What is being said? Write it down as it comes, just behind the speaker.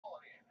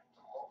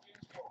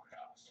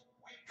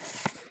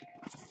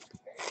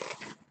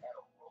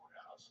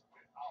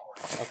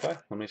Okay,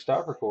 let me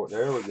stop recording.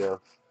 There we go.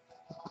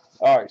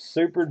 All right,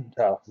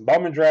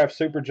 Bowman Draft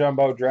Super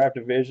Jumbo Draft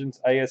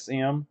Divisions.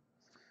 ASM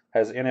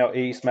has NL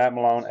East, Matt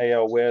Malone,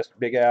 AL West,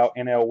 Big Al,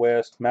 NL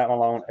West, Matt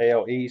Malone,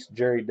 AL East,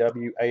 Jerry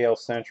W, AL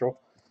Central,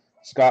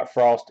 Scott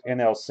Frost,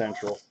 NL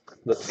Central.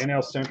 The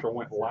NL Central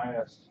went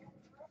last,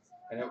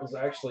 and it was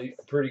actually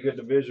a pretty good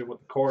division with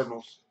the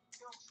Cardinals.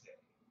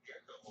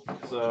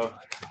 So,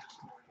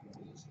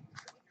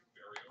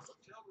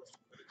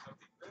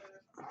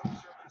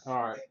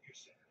 all right,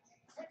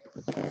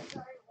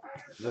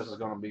 this is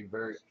going to be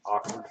very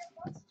awkward.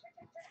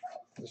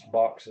 This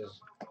box is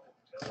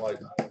like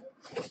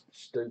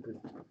stupid.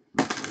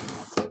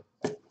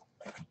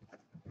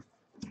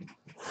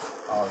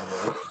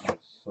 Oh, this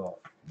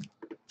sucks.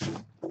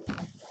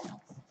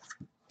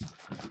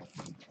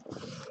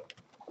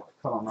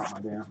 Hold on, not my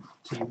damn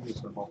TV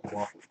is off the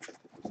wall.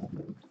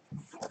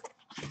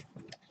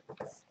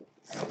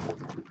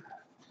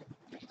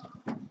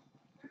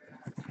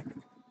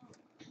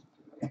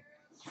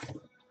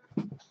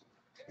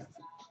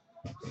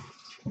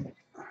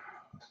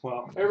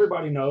 Well,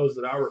 everybody knows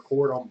that I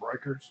record on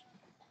breakers.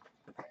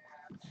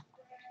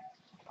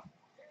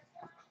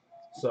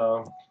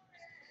 So,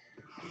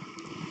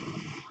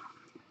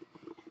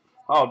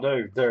 oh,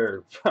 dude,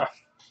 they're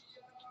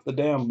the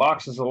damn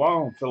boxes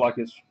alone feel like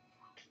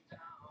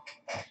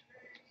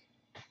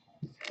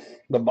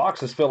the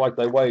boxes feel like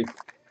they weigh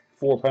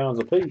 4 pounds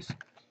a piece.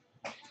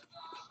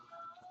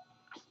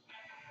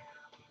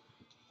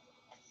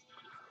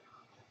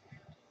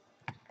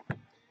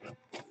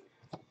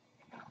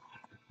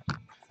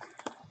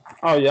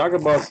 Oh yeah, I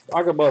could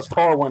bust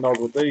car windows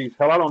with these.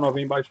 Hell, I don't know if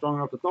anybody's strong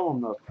enough to throw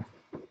them though.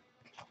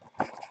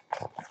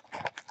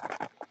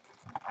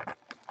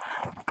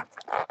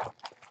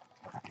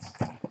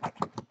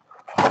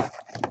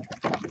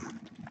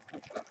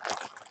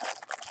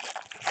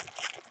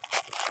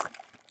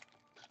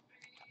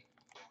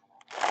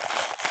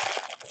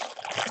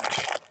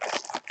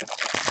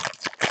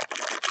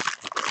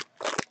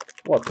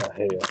 What the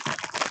hell?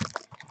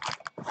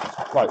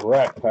 Like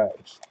rack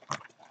packs.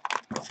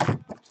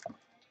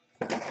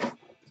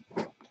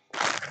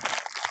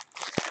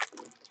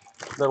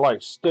 They're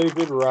like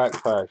stupid rack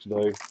packs,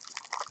 dude.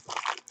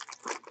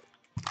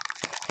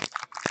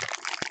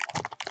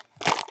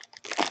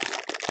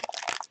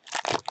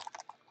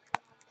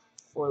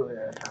 Where we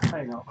at?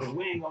 Hang on, cause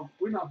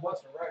we're not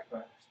busting rack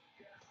packs.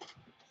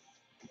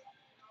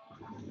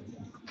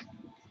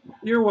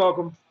 You're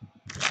welcome.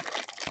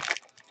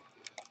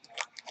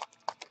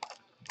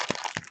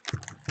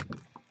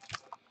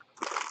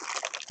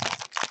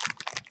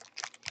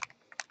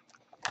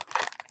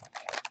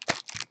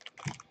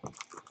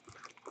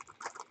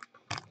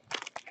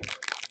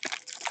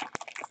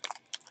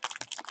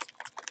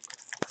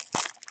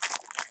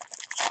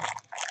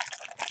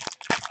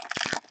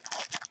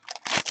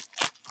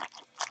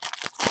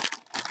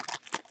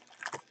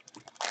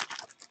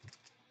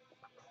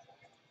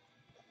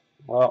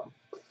 Well,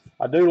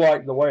 I do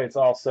like the way it's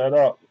all set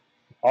up.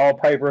 All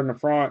paper in the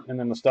front, and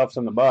then the stuff's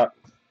in the back.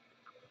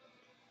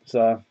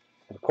 So,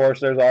 of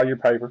course, there's all your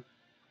paper.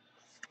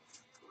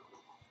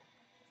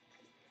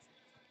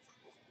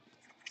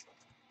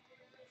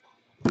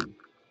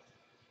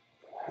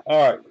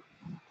 All right.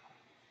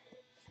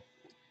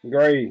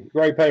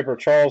 Gray paper,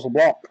 Charles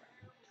LeBlanc,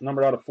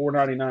 numbered out of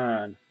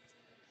 499.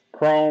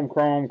 Chrome,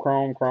 chrome,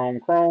 chrome, chrome,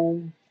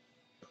 chrome.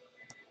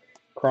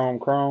 Chrome,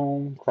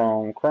 chrome,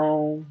 chrome,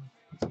 chrome.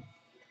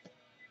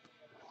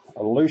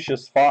 A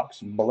Lucius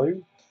Fox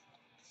blue.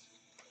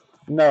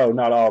 No,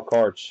 not all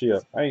cards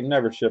ship. I ain't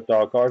never shipped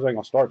all cards. I ain't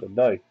gonna start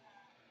today.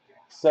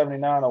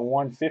 79 of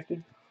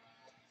 150.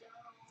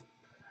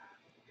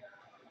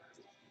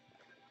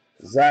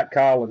 Zach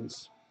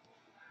Collins,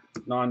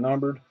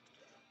 non-numbered.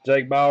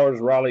 Jake Bowers,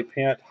 Riley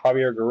Pent,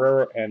 Javier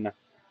Guerrero, and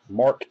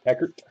Mark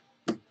Eckert.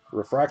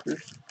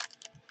 Refractors.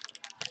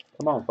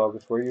 Come on,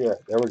 focus. Where you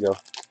at? There we go.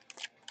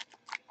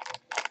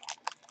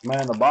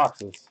 Man, the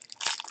boxes.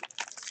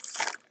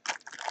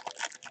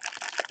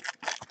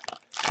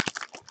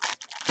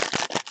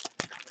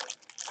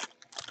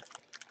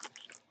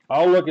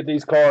 I'll look at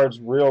these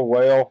cards real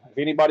well. If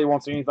anybody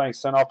wants anything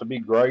sent off to be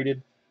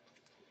graded,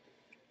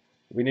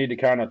 we need to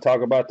kind of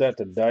talk about that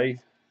today.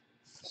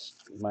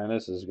 Man,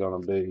 this is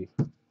going to be...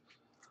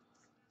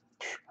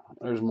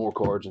 There's more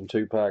cards in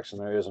 2 packs than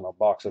there is in a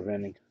box of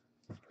any.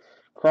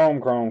 Chrome,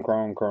 chrome,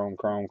 chrome, chrome,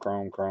 chrome,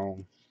 chrome,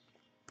 chrome.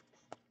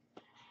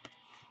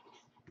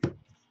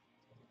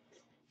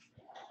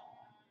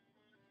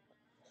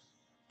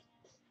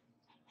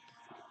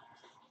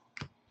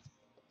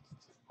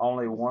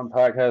 Only 1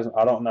 pack has...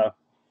 I don't know.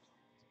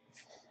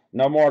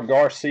 No more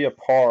Garcia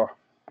Parra.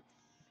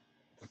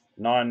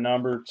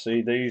 Non-numbered.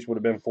 See, these would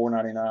have been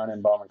 $4.99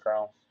 in Bowman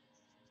Crown.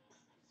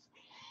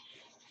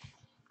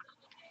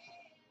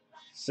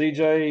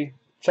 CJ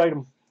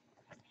Chatham.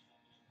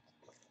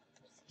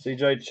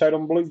 CJ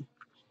Chatham blue.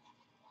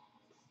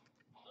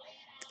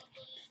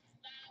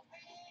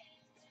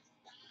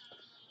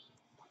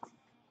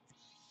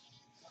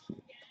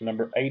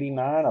 Number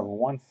 89 of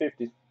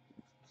 150.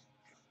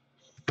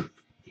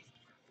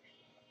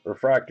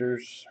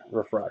 Refractors,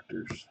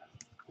 refractors.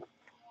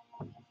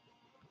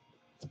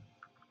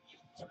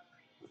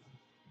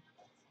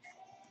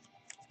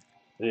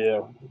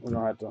 Yeah, we're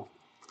gonna have to.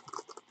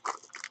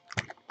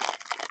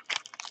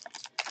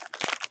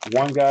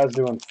 One guy's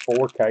doing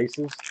 4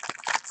 cases.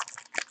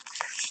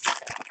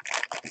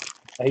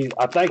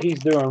 I think he's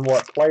doing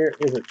what player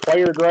is it?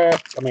 Player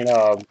drafts? I mean,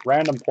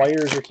 random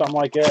players or something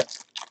like that.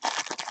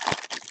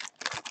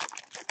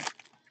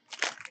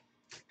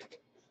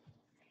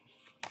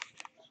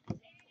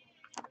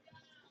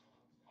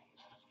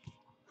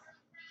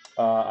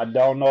 I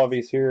don't know if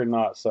he's here or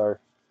not, sir.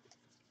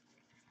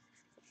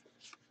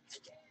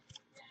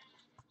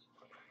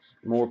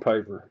 More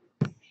paper.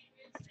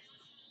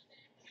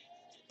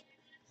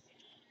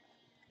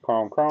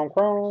 Chrome, chrome,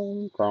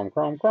 chrome, chrome,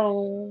 chrome,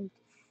 chrome.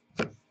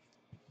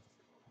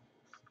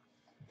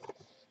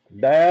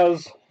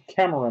 Daz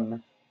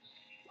Cameron,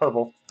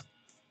 purple.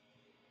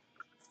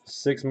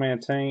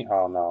 6-man team.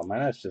 Oh no, man,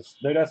 that's just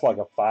dude. That's like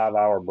a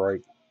 5-hour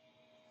break.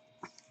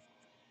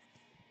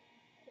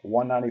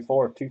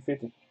 194 of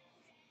 250.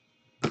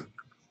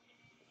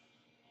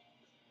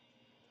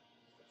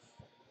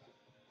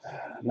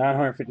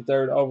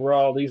 953rd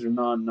overall. These are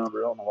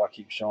non-numbered. I don't know why I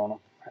keep showing them.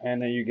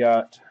 And then you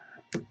got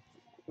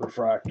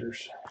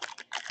refractors.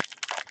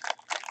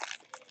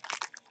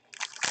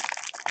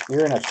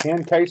 You're in a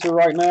 10 caser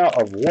right now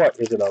of what?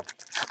 Is it a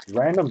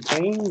random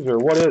teams or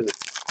what is it?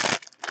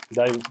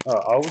 Dave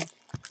Owens?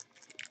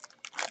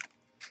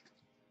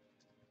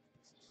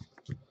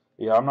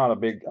 Yeah, I'm not a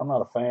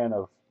fan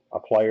of a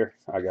player.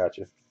 I got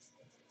you.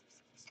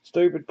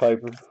 Stupid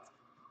paper.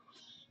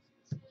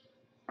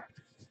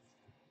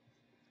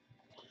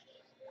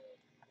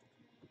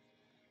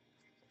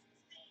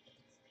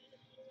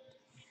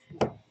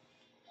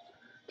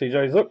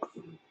 TJ Zook.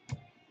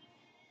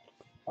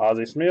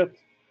 Ozzie Smith.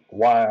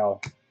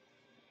 Wow.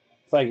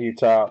 Thank you,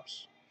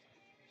 Tops.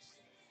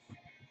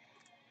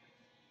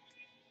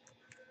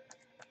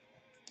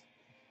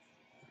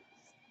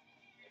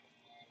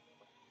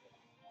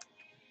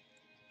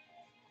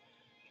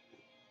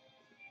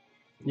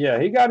 Yeah,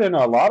 he got in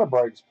a lot of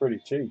breaks pretty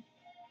cheap.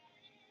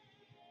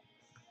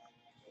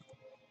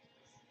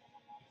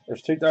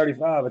 There's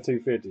 235 at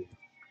 250.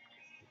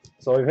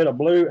 So we've hit a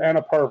blue and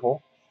a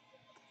purple.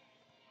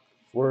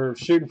 We're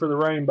shooting for the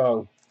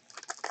rainbow.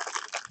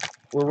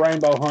 We're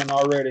rainbow hunting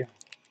already.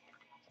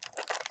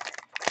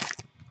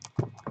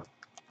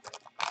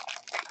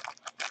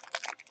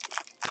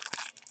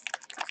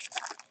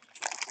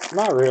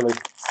 Not really.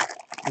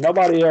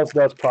 Nobody else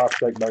does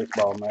prospect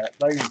baseball, Matt.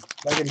 They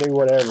can do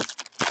whatever.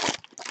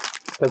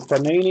 Because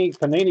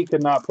Panini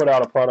could not put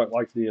out a product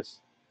like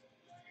this.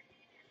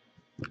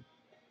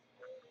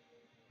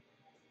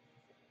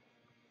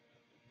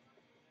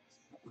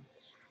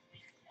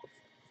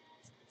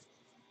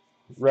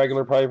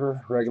 Regular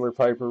paper, regular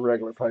paper,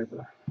 regular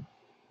paper.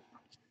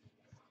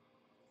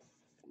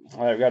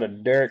 I've got a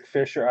Derek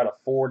Fisher out of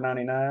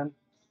 499.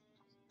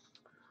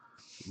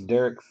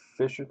 Derek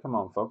Fisher, come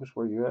on, focus.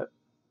 Where you at?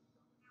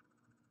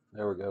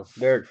 There we go.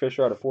 Derek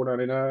Fisher out of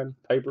 499.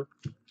 Paper.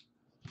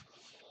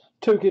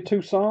 Touquet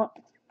Toussaint.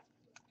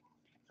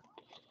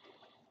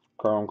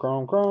 Chrome,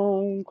 chrome,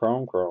 chrome,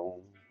 chrome,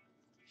 chrome.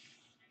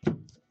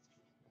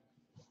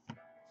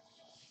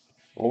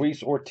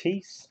 Luis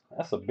Ortiz.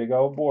 That's a big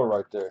old boy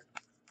right there.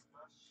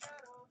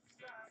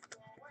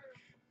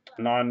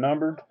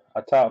 Non-numbered.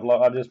 I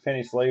just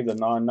penny sleeved a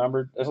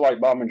non-numbered. It's like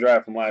Bowman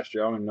draft from last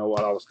year. I don't even know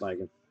what I was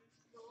thinking.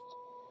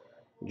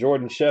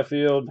 Jordan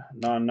Sheffield,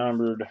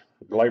 non-numbered.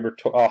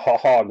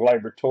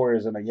 Gleyber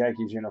Torres in a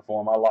Yankees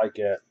uniform. I like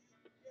that.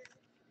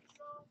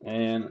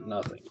 And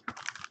nothing.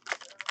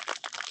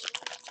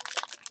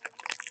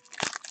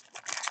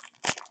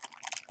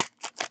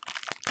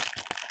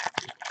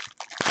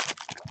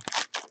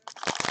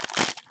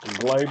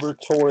 Gleyber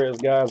Torres,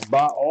 guys.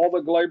 Buy all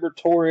the Gleyber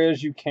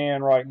Torres you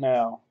can right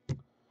now.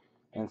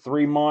 In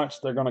 3 months,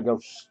 they're going to go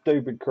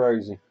stupid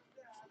crazy.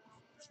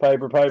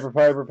 Paper, paper,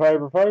 paper,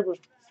 paper, paper.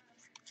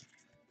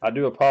 I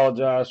do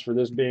apologize for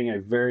this being a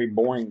very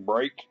boring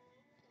break.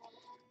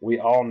 We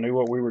all knew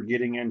what we were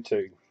getting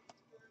into.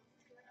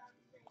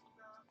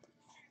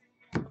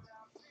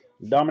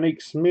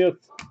 Dominique Smith,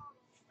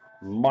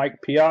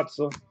 Mike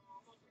Piazza,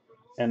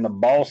 and the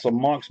boss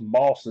amongst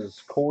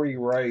bosses, Corey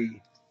Ray.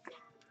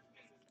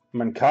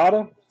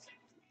 Mancada?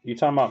 You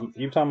talking about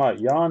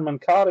Jan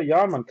Mancada?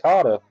 Jan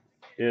Mancada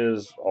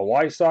is a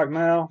White Sox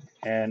now,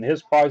 and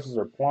his prices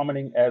are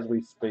plummeting as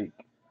we speak.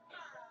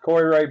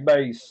 Corey Ray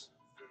base.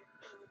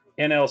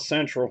 NL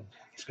Central.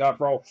 Scott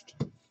Frost.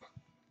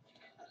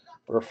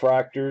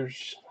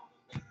 Refractors.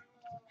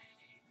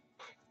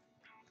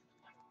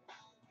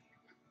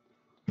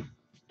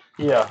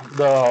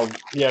 Mancada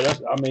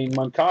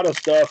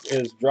stuff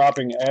is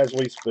dropping as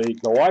we speak.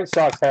 The White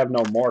Sox have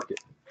no market.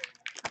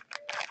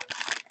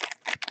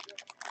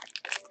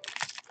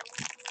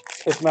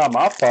 It's not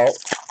my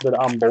fault that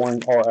I'm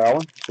boring or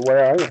Allen. It's the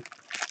way I am.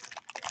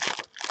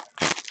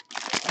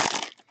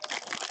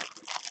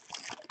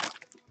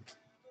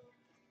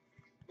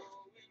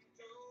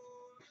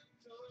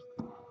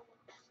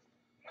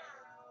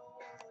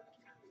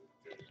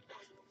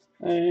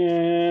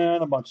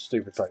 And a bunch of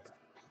stupid paper.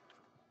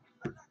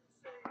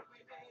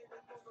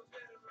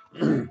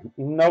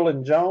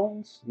 Nolan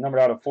Jones,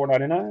 numbered out of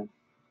 499.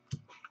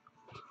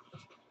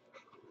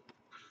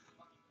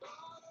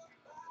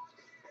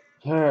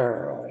 All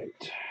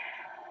right.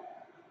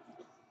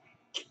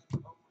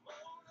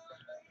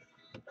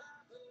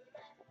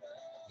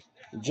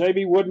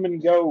 JB Woodman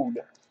Gold.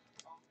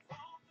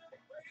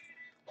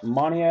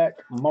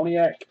 Moniac's going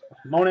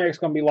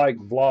to be like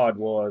Vlad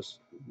was.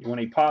 When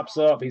he pops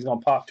up, he's going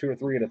to pop 2 or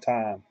 3 at a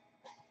time.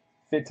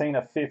 15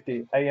 of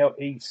 50, AL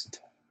East.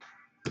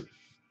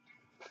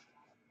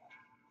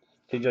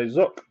 TJ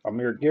Zook,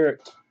 Amir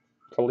Garrett,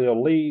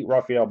 Khalil Lee,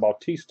 Rafael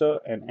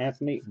Bautista, and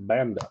Anthony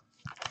Banda.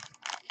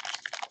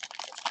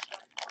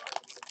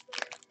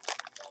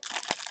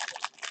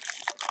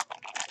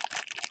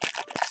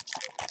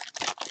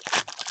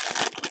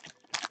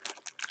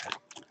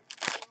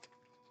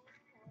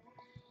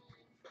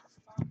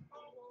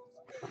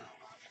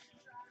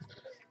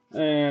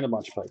 And a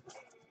bunch of paper.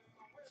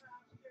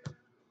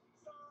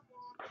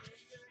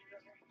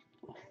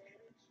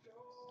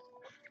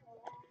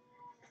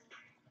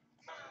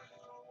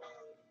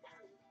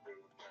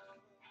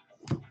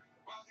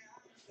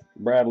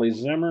 Bradley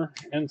Zimmer,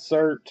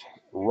 insert.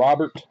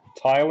 Robert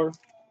Tyler,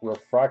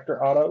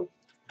 refractor auto.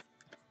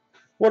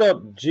 What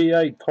up,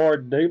 GA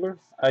card dealer?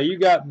 You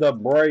got the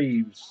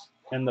Braves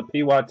in the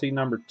PYT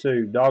number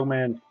 2.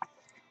 Dogman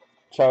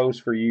chose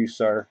for you,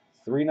 sir.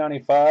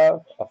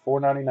 $3.95, a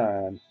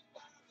 $4.99.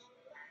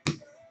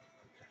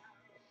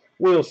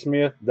 Will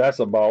Smith, that's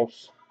a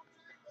boss.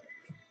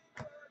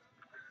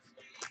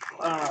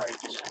 Alright.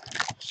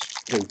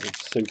 Stupid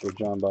super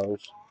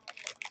jumbos.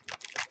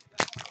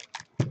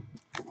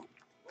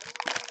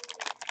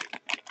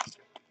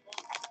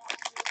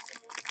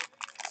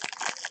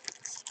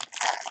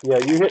 Yeah,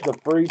 you hit the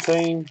free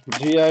team,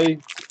 GA,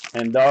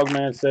 and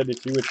Dogman said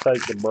that you would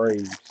take the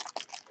Braves.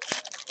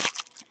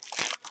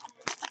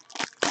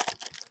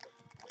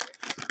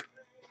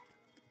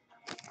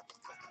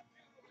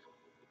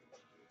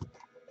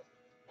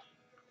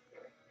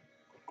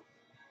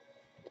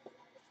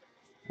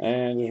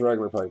 And just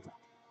regular paper.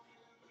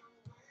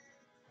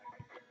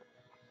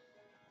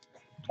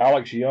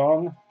 Alex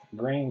Young,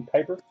 green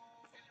paper.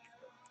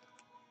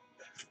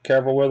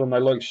 Careful with them, they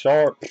look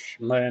sharp.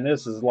 Man,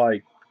 this is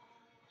like,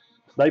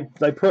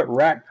 they put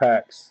rack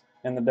packs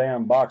in the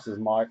damn boxes,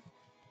 Mike.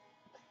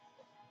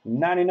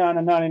 99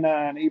 and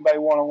 99, eBay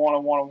 1 and 1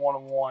 and 1 and 1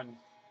 and 1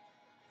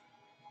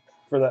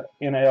 for the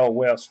NL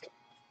West.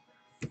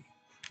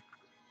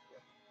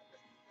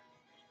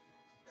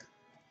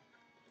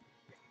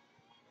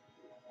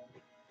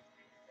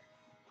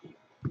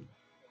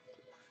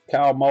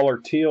 Kyle Muller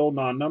Teal,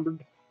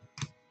 non-numbered.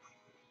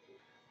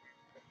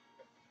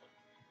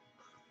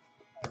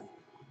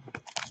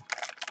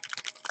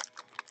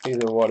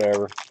 Either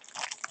whatever.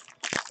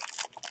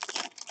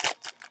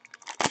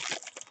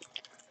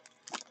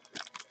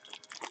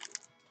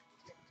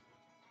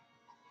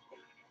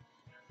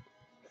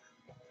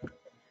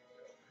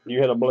 You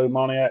hit a blue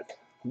Moniac.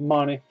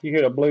 Money. You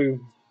hit a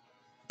blue.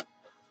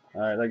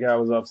 All right, that guy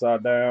was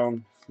upside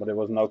down, but it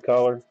was no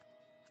color.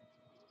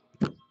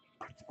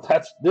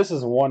 This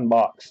is one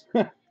box.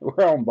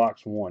 We're on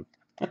box 1.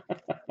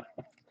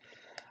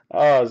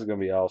 Oh, this is gonna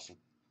be awesome.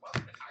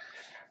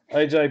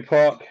 AJ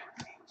Puck,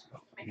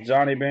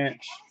 Johnny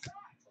Bench,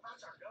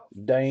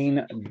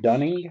 Dane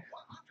Dunning.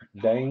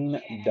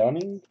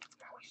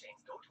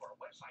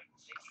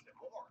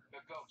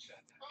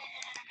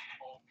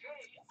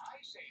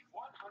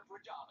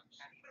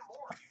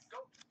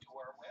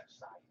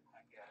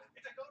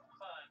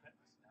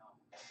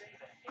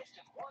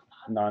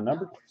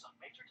 Non-numbered.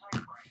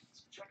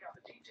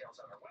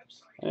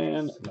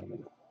 And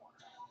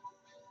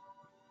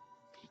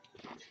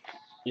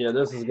yeah,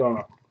 this is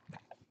gonna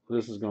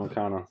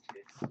kind of.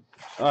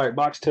 All right,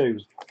 box 2.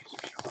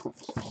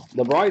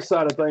 The bright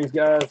side of things,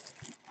 guys.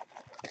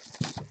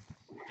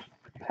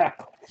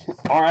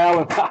 All right,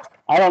 Alan.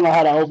 I don't know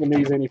how to open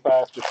these any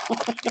faster.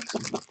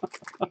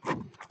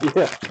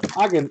 Yeah,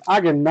 I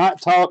can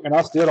not talk, and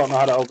I still don't know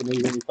how to open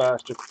these any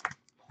faster.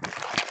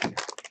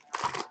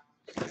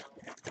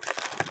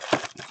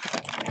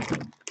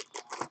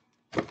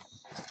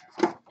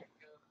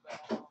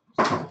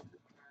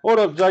 What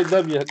up,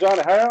 JW?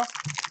 Johnny Howe?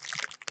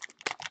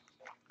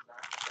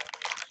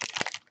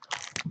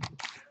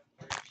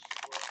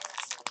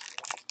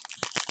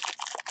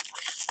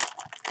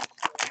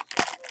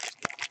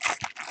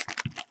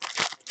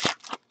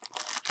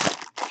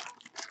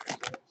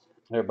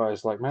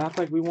 Everybody's like, man, I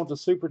think we want the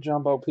Super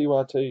Jumbo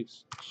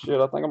PYTs. Shit,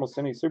 I think I'm going to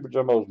send these Super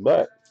Jumbos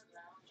back.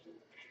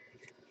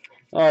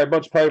 All right,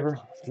 bunch of paper.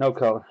 No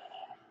color.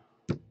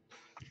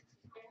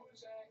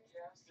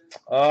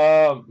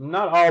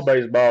 Not all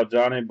baseball,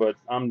 Johnny, but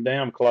I'm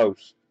damn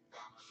close.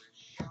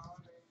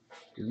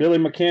 Billy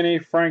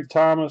McKinney, Frank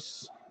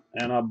Thomas,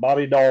 and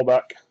Bobby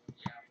Dahlbeck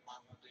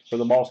for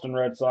the Boston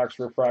Red Sox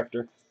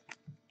refractor.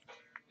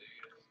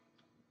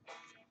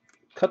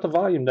 Cut the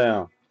volume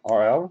down. All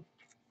right, Alan.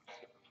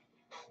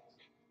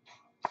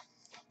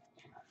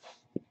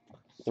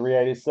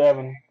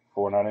 387.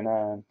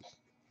 $4.99.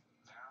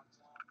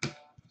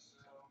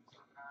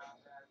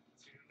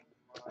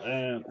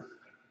 And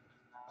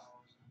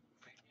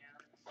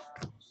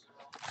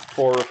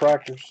 4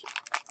 refractors.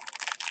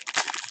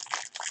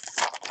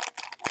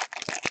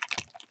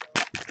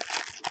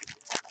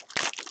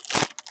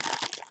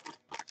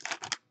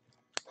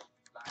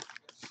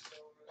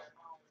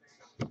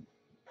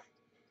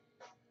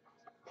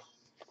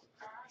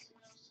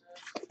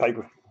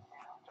 Paper.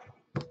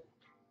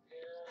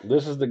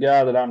 This is the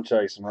guy that I'm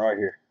chasing right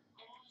here.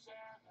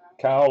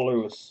 Kyle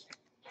Lewis.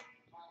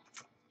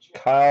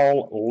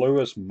 Kyle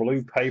Lewis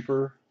blue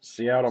paper,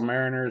 Seattle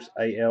Mariners,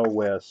 AL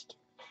West.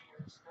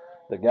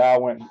 The guy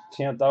went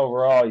 10th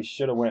overall. He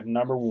should have went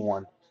number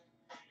 1.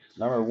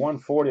 Number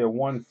 140 or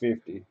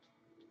 150.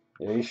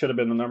 Yeah, he should have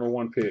been the number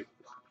 1 pick.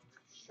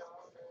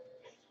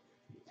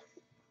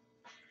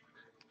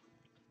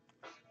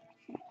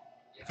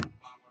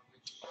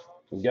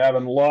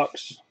 Gavin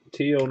Lux,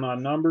 teal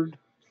not numbered.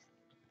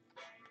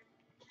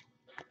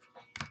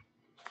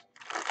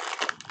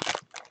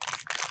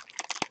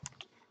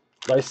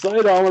 They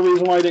say the only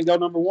reason why he didn't go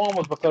number 1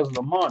 was because of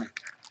the money.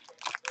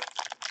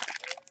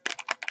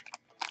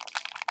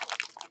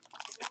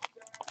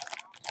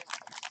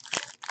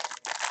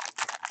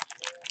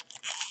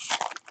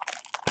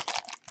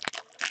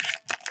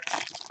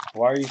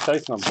 Why are you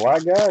chasing a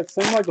black guy? It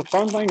seemed like a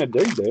fun thing to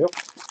do, Dale.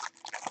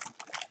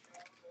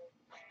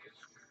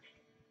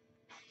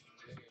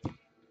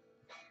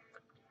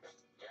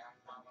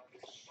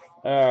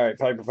 All right,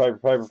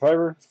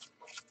 paper.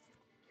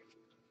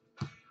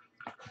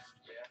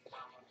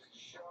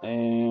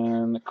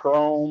 And the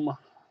chrome.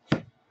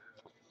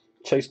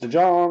 Chase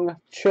DeJong,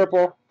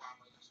 triple.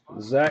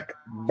 Zach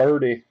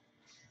Birdie.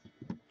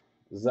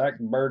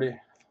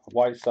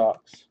 White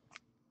Sox.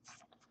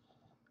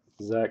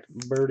 Zach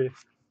Birdie.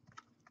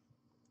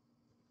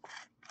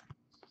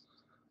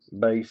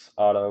 Base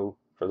auto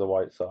for the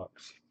White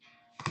Sox.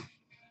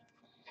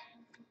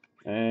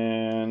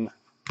 And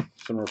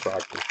some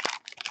refractors.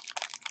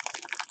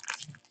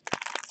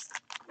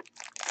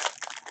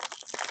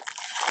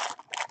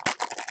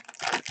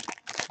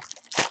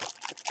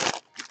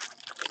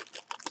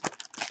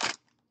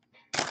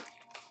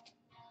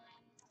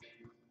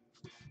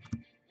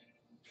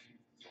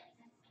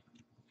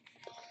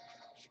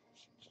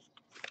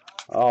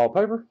 All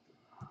paper.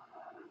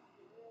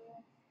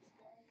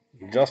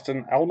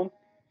 Justin Allman.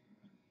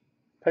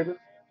 Paper.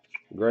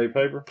 Gray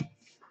paper.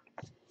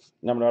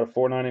 Numbered out of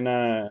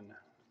 $4.99.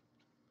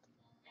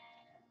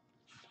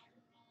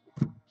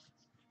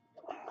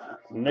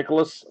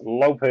 Nicholas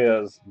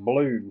Lopez,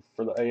 blue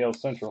for the AL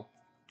Central.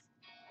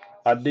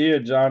 I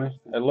did, Johnny.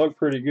 It looked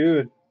pretty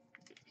good.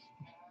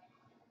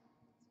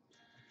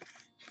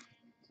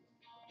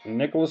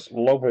 Nicholas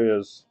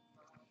Lopez.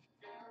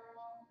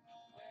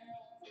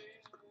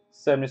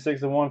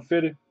 76 and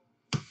 150.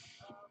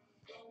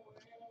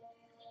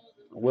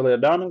 Willie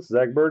Adonis,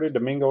 Zach Birdie,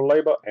 Domingo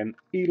Leyba, and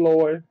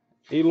Eloy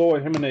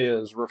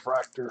Jimenez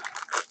refractor.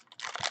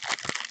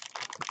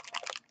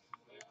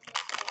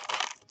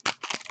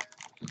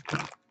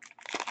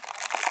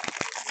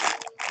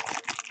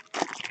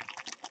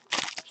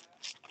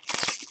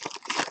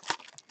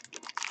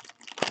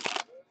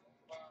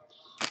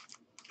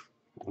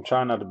 I'm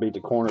trying not to beat the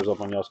corners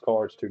up on y'all's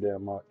cards too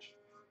damn much.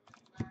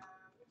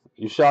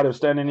 You shot him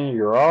standing in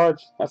your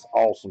garage? That's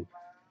awesome.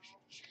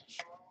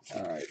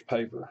 All right,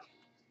 paper.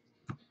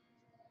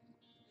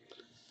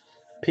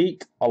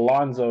 Pete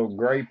Alonso,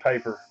 gray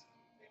paper.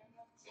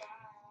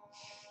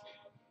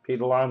 Pete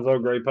Alonso,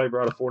 gray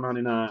paper out of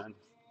 $4.99.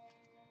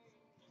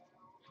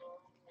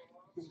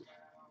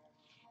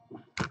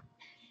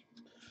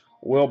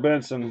 Will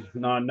Benson,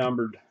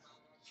 non-numbered.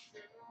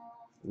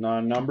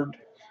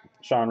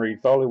 Sean Reed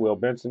Foley, Will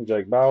Benson,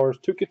 Jake Bowers,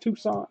 Tuki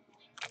Toussaint.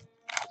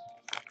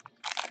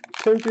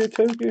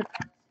 Tuki.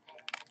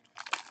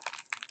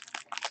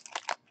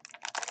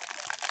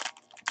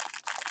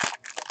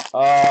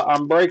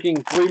 I'm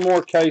breaking 3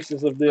 more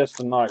cases of this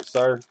tonight,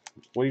 sir.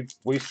 We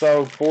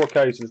sold 4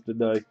 cases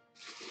today,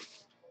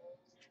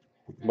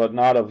 but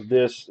not of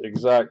this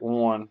exact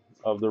one,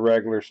 of the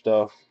regular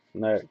stuff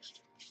next.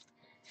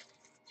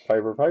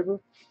 Paper.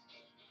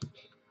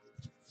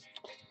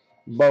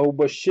 Bo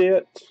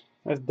Bichette.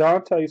 That's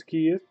Dante's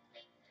kid.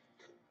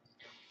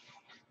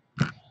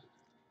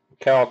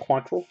 Cal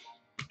Quantrill.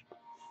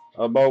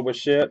 Bo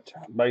Bichette,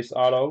 base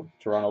auto,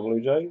 Toronto Blue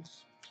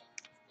Jays.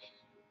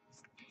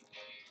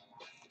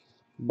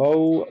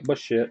 Bo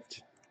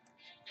Bichette,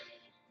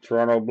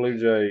 Toronto Blue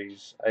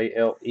Jays,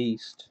 AL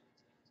East.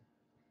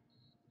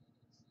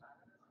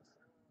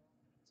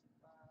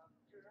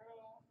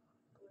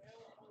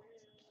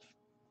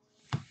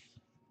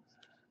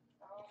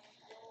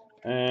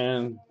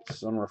 And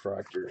some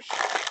refractors.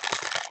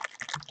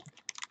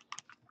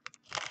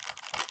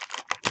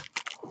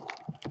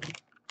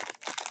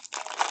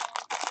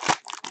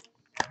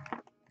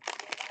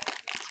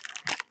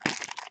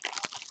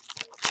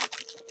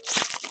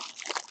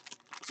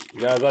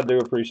 Guys, I do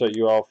appreciate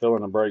you all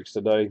filling the breaks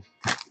today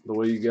the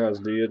way you guys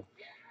did.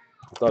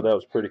 I thought that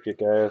was pretty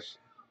kick-ass.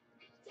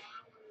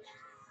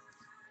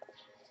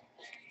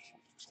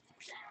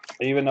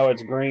 Even though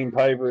it's green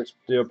paper, it's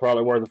still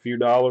probably worth a few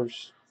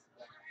dollars.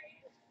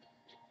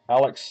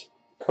 Alex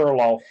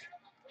Kurloff,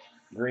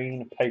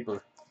 green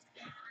paper.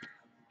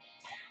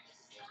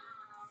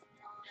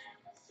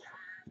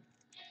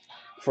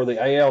 For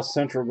the AL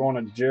Central, going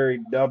to Jerry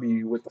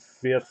W. with the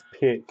 5th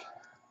pick.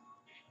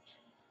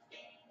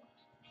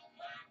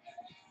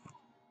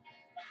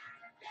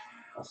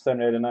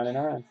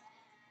 $78.99.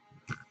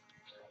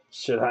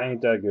 Shit, I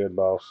ain't that good,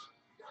 boss.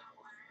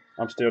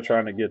 I'm still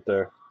trying to get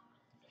there.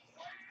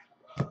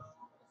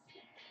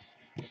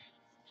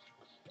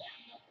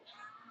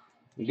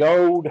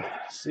 Gold,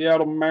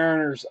 Seattle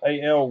Mariners,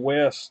 AL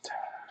West.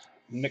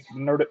 Nick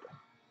Nerdit.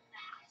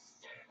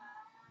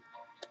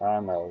 I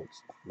know,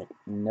 it's Nick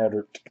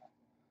Nerdit.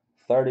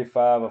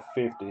 35 of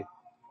 50.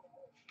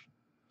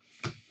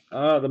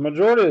 The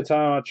majority of the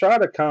time, I try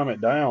to calm it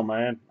down,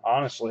 man.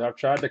 Honestly, I've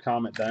tried to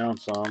calm it down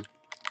some.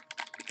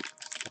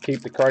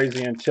 Keep the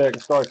crazy in check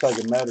and start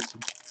taking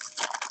medicine.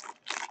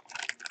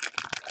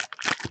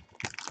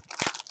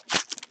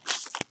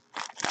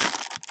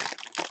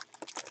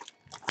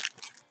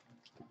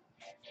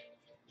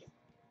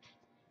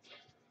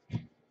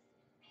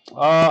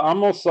 I'm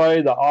going to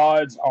say the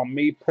odds on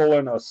me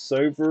pulling a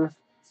super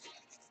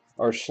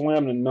are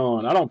slim to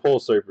none. I don't pull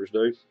supers,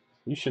 dude.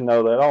 You should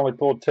know that. I only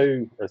pulled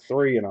 2 or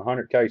 3 in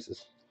 100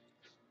 cases.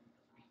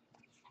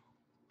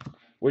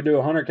 We do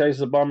 100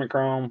 cases of Bowman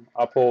Chrome.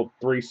 I pulled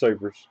 3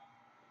 supers.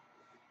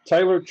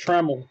 Taylor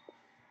Trammell,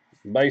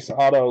 base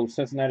auto,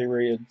 Cincinnati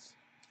Reds.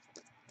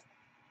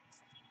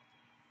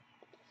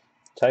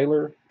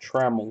 Taylor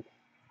Trammell,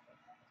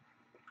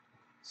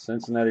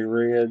 Cincinnati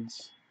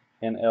Reds,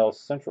 NL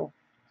Central.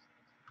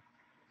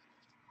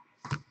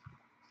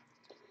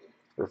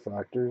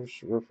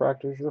 Refractors,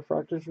 refractors,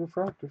 refractors,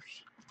 refractors.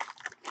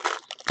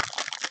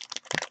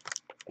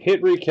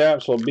 Hit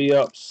recaps will be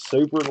up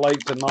super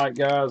late tonight,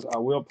 guys. I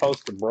will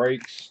post the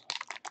breaks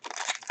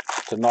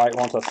tonight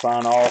once I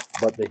sign off,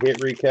 but the hit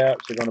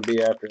recaps are going to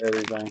be after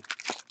everything.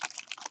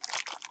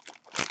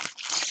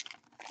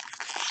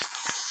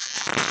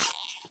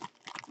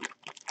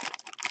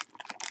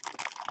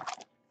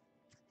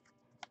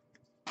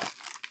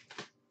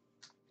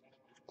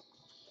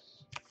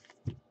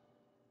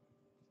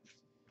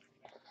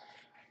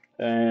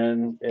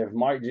 And if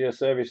Mike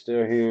Giuseve's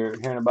still here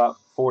in about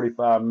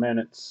 45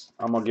 minutes,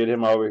 I'm going to get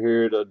him over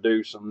here to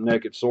do some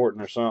naked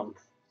sorting or something.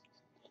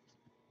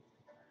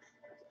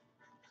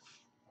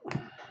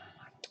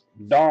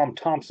 Dom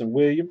Thompson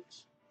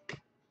Williams.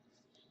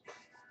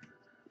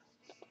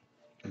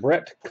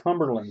 Brett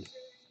Cumberland.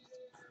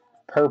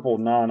 Purple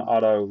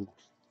non-auto.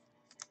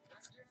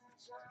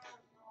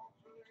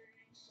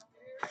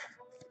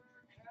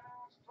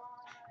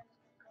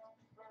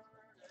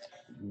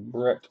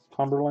 Brett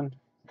Cumberland.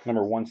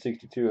 Number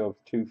 162 of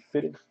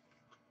 250.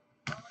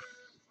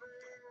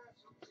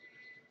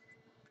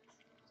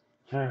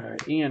 All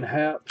right, Ian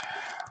Happ.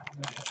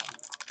 I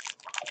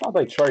thought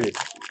they traded.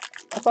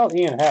 I thought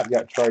Ian Happ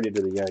got traded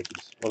to the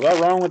Yankees. Was I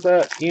wrong with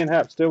that? Ian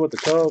Happ still with the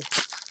Cubs?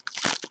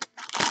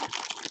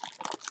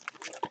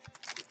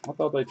 I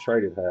thought they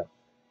traded Happ.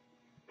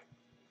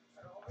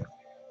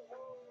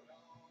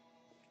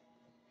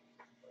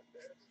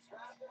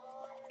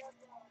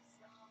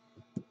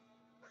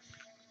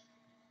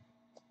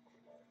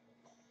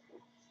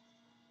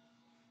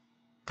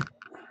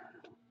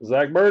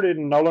 Zach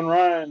Burden, Nolan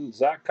Ryan,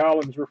 Zach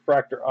Collins,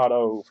 refractor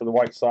auto for the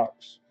White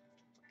Sox.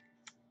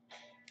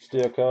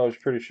 Still Cubs,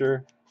 pretty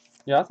sure.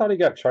 Yeah, I thought he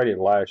got traded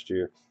last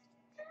year.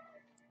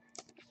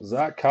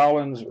 Zach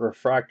Collins,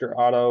 refractor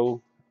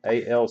auto,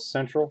 AL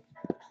Central.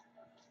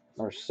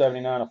 Number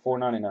 79 of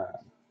 499.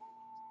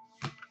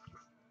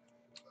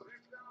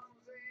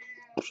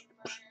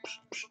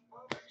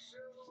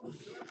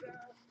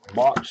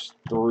 Box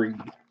 3.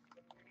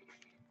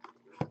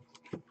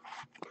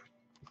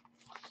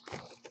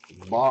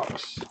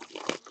 Box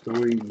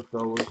 3,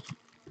 fellas.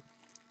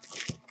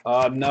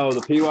 No,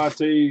 the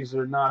PYTs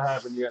are not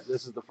happening yet.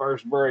 This is the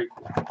first break.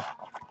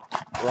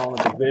 We're on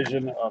the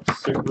division of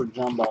Super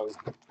Jumbo.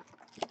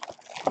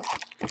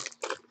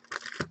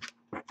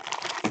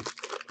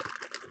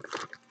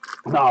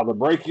 Nah, the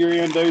break you're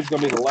in, dude, is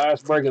going to be the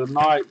last break of the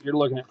night. You're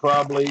looking at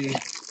probably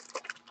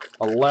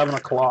 11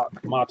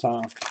 o'clock my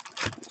time.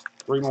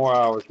 3 more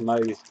hours,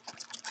 maybe.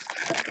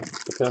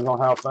 Depends on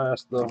how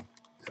fast the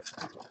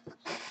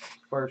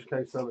first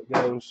case of it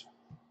goes.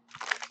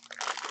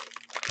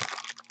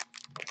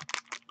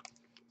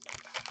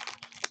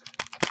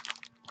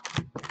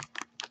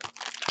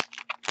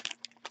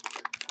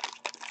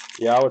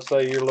 Yeah, I would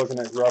say you're looking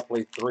at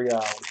roughly 3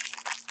 hours.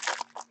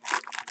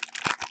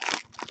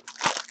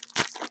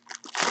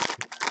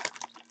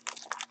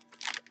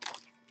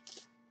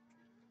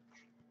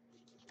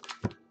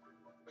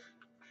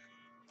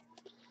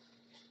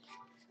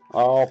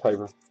 All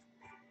paper.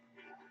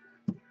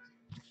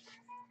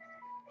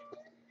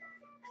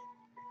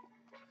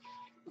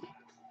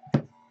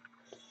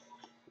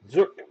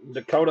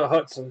 Dakota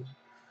Hudson,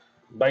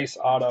 base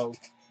auto.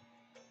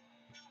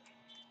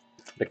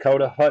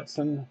 Dakota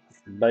Hudson,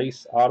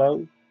 base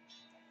auto.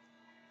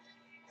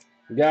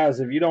 Guys,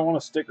 if you don't want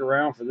to stick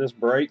around for this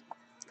break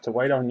to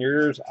wait on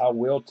yours, I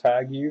will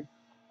tag you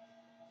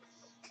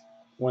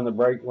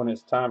when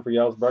it's time for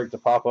y'all's break to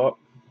pop up.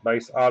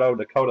 Base Auto,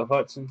 Dakota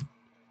Hudson,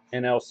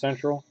 NL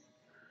Central,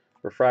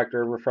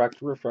 Refractor,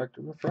 Refractor,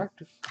 Refractor,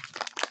 Refractor.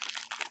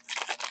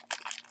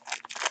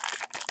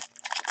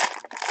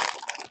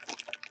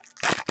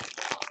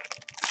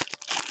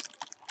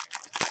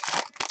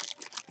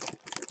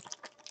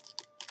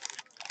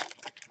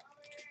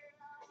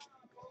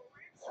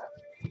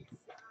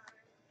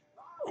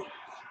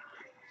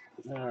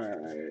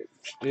 Alright,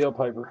 steel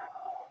paper.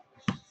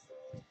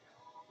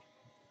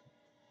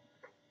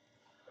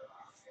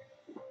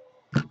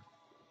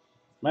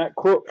 Matt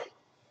Crook,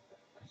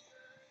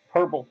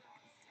 purple.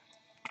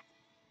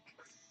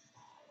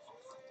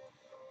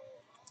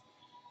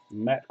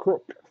 Matt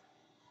Crook,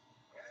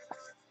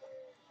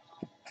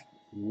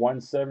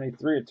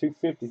 173 at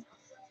 250.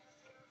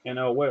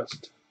 NL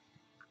West.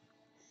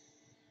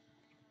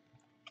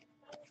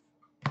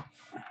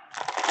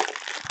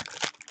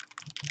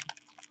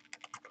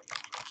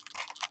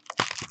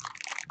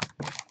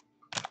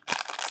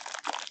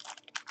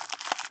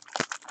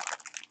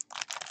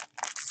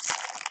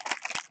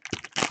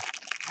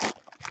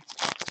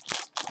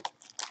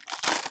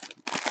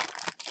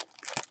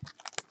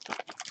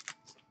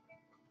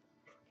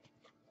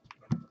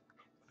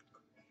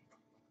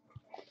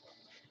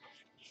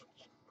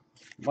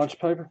 Bunch of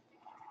paper.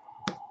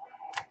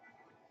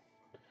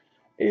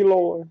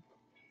 Eloy.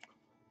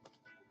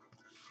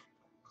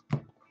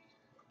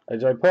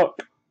 AJ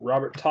Puck.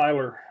 Robert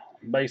Tyler.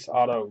 Base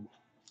Auto.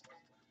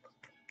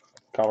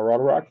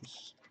 Colorado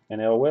Rockies.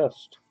 NL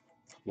West.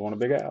 Going to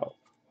Big Al.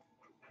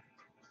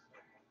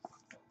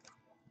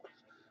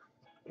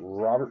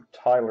 Robert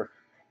Tyler.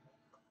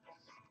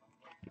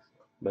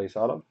 Base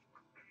Auto.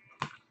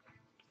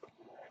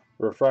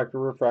 Refractor,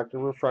 Refractor,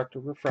 Refractor,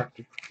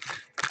 Refractor.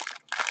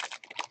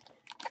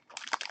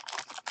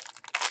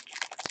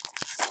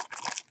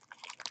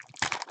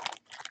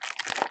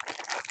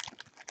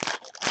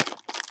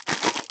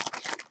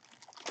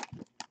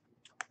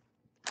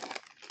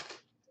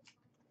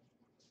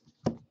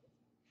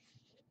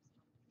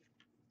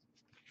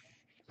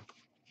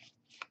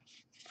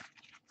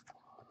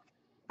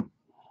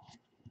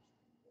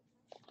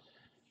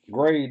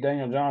 Gray,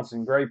 Daniel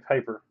Johnson, gray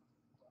paper.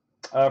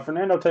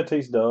 Fernando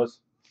Tatis does.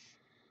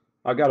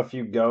 I got a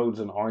few golds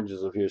and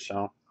oranges of his,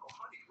 Sean.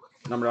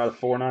 Number out of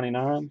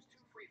 499.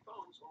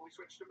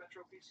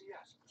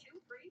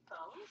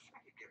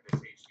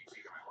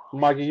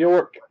 Mikey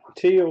York,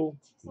 teal.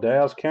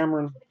 Daz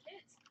Cameron.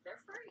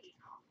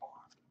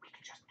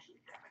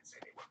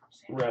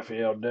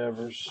 Rafael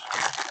Devers.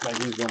 I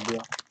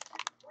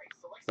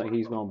think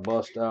he's gonna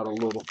bust out a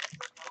little.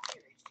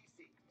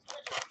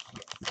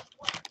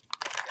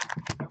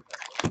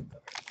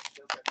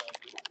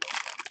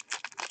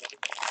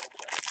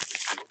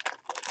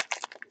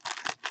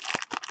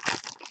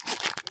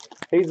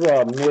 He's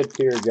a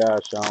mid-tier guy,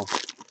 Sean.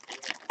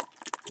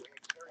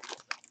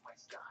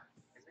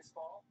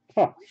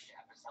 Huh.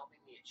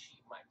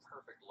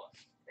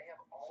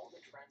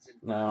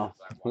 Now,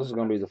 this is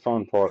going to be the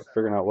fun part,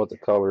 figuring out what the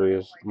color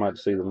is. I might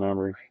see the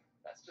numbering.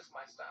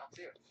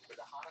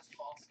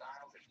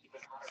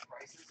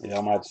 Yeah,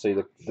 I might see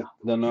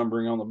the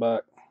numbering on the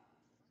back.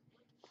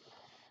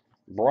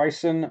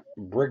 Bryson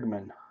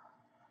Brigman.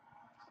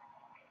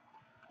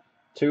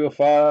 2 of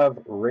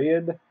 5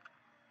 red.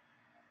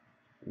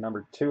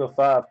 Number 2 of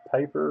 5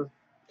 paper.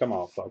 Come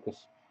on,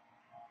 focus.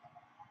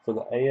 For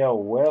the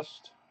AL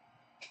West,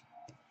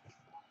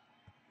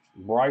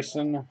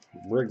 Bryson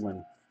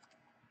Brigman.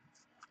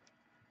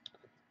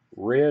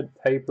 Red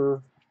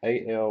paper,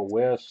 AL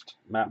West,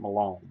 Matt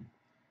Malone.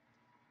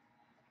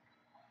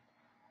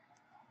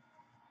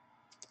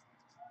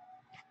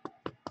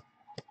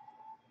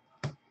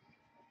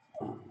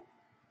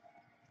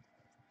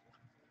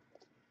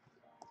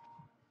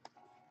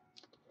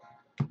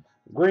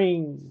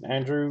 Green,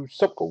 Andrew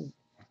Sokol.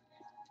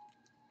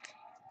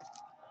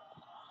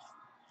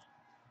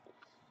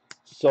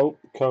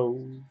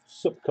 Sopko.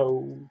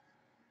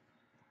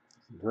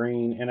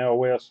 Green, NL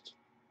West.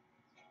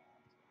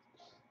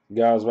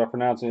 Guys, if I'm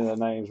pronouncing the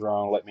names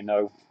wrong, let me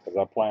know, because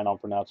I plan on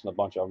pronouncing a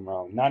bunch of them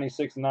wrong.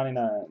 96 and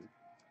 99.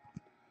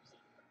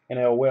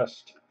 NL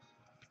West.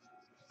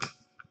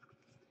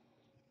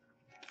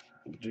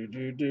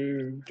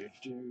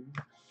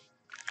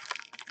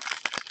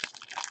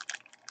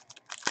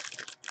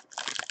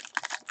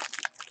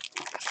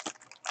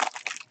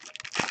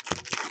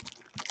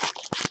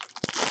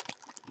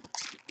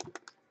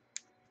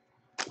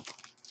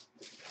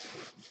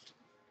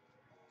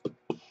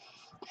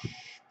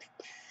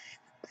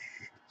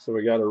 So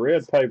we got a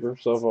red paper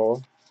so far.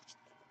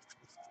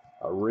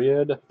 A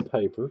red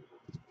paper.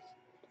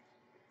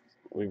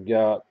 We've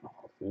got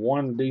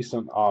one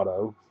decent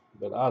auto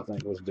that I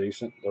think was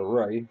decent, the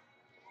Ray.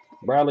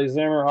 Bradley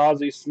Zimmer,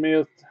 Ozzie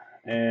Smith,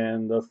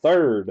 and the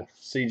third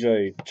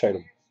CJ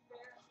Chatham.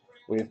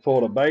 We've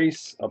pulled a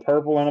base, a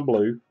purple, and a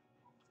blue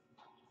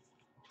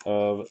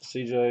of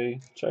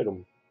CJ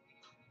Chatham.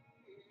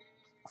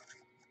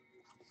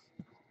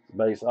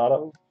 Base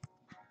auto.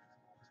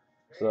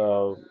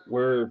 So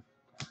we're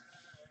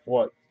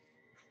what,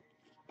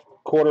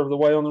 quarter of the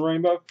way on the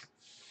rainbow?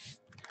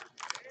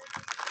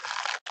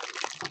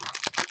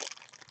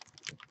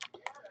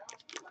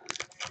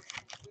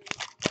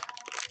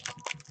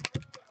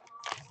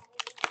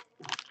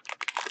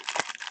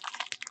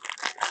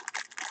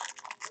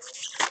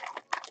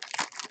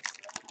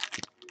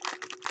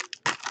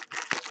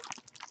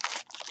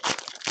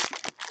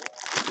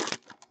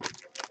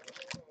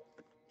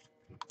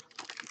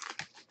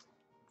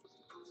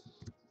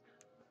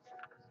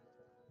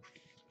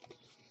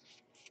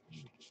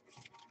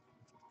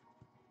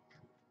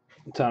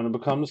 Time to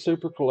become the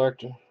super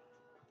collector.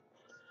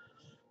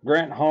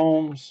 Grant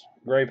Holmes,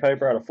 gray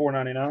paper out of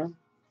 $4.99.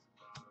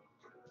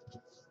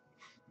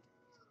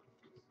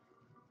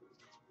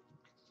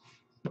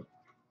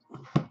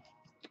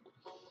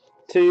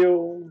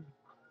 Teal,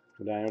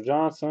 Daniel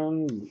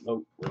Johnson.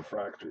 Oh,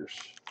 refractors.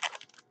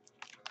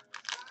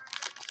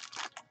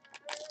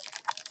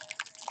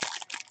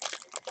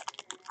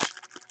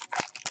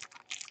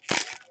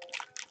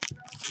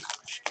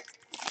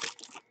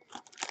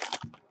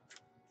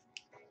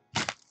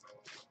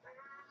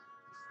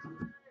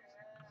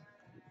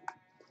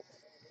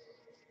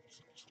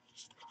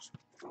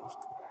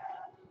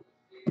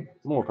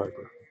 More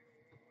paper.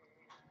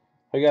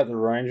 Who got the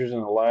Rangers in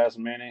the last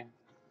mini?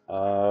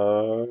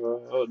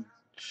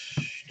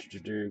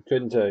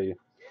 Couldn't tell you.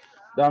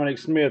 Dominic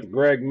Smith,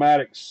 Greg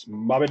Maddox,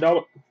 Bobby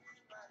Dalbec.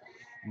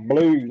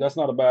 Blue, that's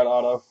not a bad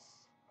auto.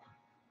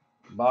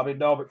 Bobby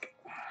Dalbec.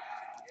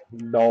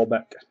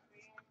 Dalbec.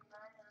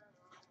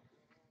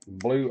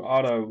 Blue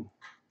auto.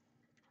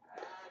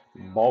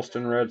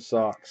 Boston Red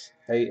Sox.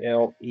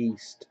 AL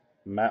East.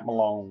 Matt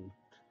Malone.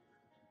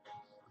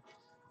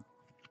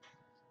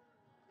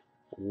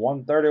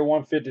 130,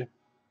 150.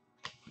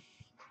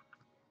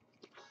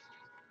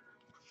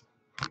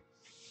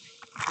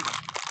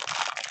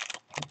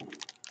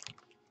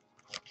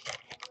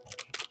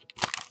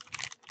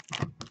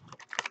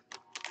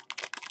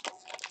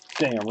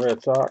 Damn,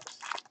 Red Sox.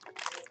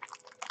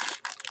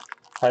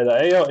 Hey,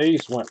 the AL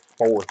East went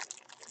fourth.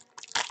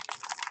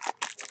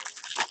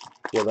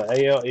 Yeah,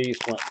 the AL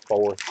East went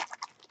fourth.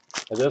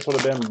 If this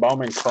would have been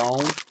Bowman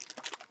Chrome,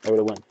 it would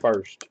have went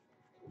first.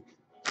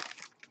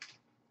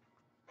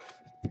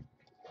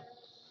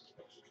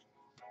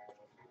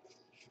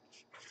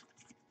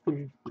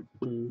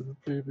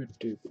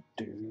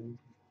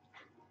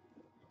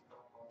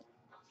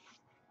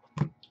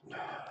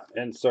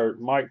 Insert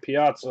Mike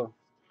Piazza,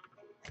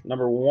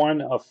 number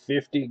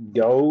 1/50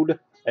 gold,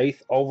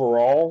 8th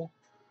overall.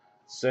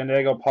 San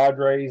Diego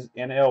Padres,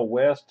 NL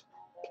West,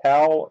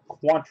 Cal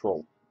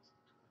Quantrill,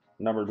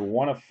 numbered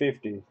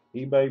 1/50.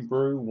 eBay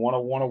Brew,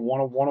 101 of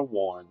 101 of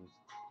 1.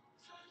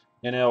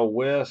 NL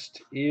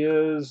West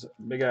is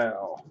Big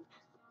Al.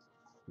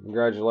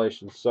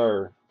 Congratulations,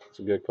 sir. It's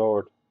a good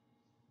card.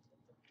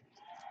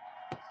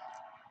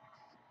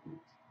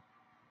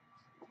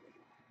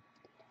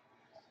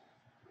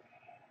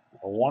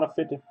 A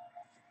 1/50.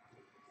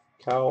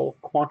 Cal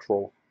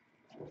Quantrill.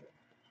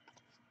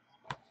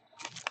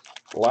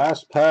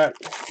 Last pack,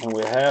 and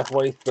we're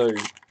halfway through.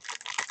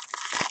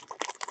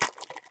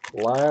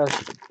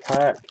 Last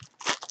pack,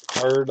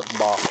 third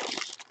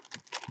box.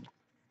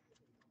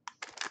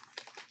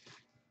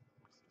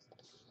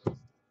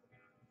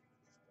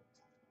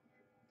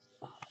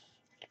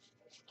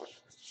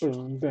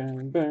 Boom,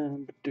 bam,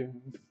 bam,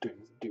 ba-doom, ba-doom,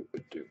 ba-doom,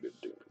 ba-doom,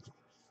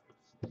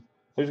 ba-doom.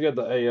 Who's got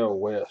the AL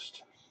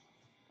West?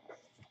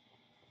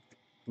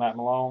 Matt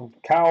Malone.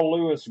 Kyle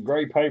Lewis,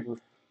 gray paper.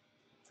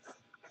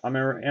 I'm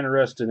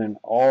interested in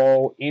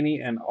any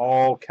and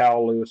all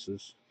Kyle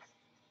Lewis's.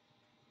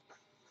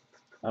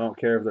 I don't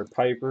care if they're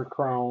paper,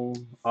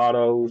 chrome,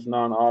 autos,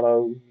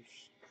 non-autos.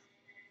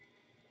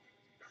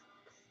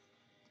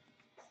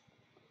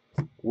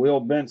 Will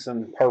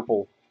Benson,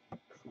 purple.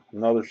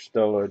 Another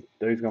stud.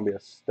 Dude's going to be a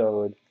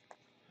stud.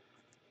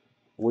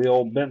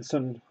 Will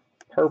Benson,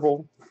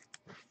 purple.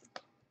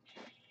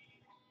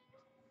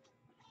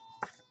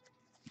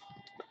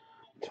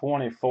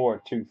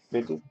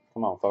 24/250.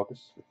 Come on,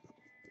 focus.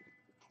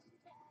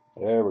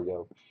 There we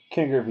go.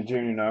 Ken Griffey Jr.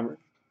 number.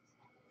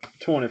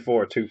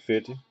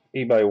 24/250.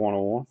 eBay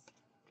 101.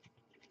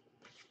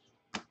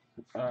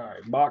 All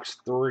right, box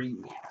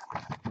 3.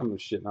 Oh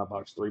shit, not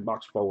box 3.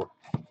 Box 4.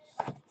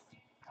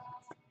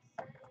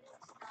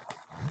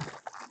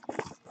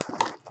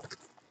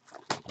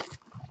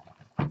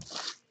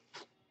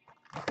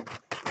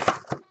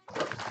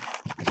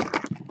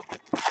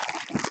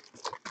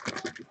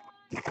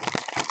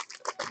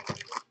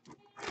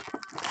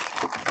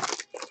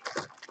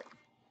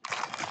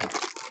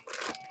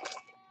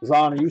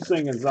 Zon, are you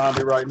singing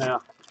Zombie right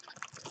now?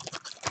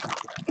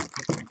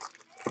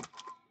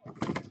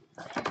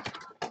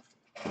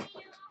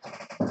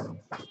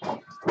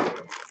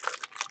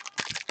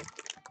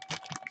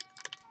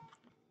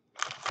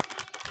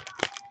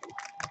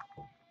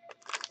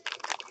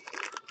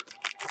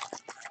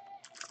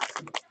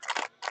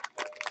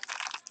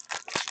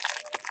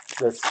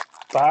 There's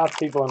 5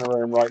 people in the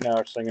room right now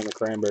are singing the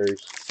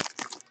Cranberries.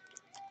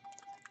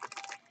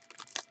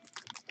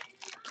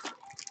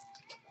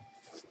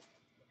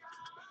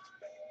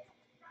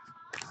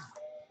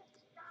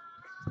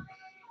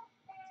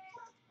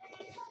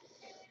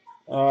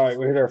 All right,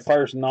 we hit our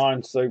first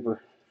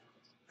non-super.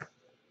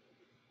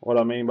 What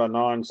I mean by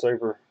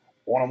non-super,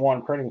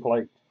 one-on-one printing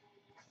plate.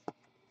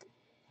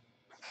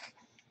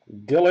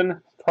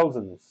 Dylan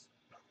Cousins,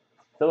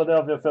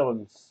 Philadelphia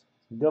Phillies.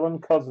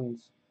 Dylan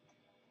Cousins,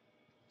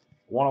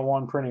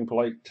 one-on-one printing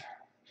plate.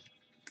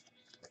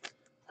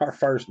 Our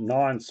first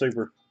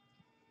non-super.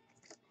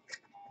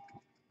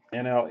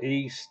 NL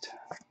East,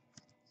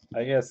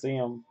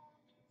 ASM.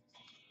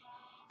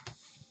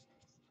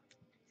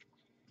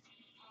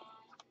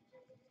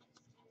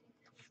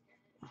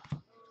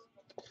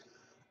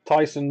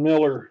 Tyson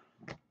Miller.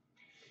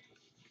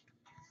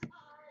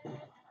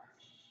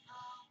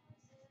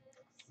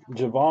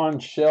 Javon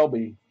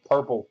Shelby,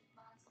 purple.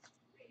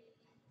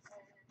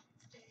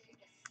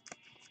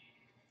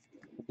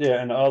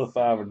 Yeah, and the other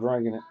 5 are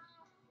drinking it.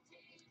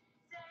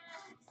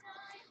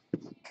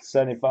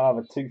 75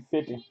 of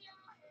 250.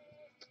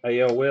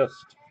 AL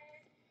West.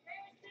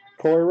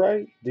 Corey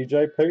Ray,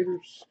 DJ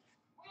Peters.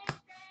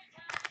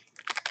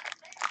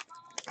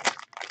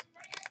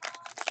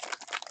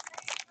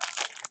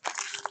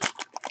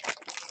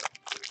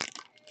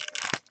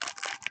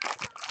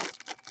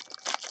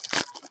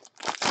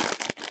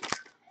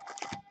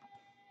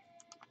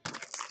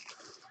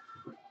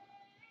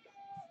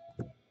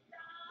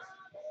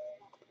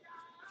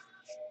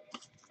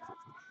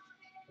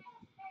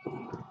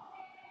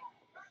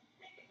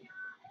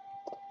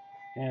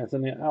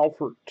 Anthony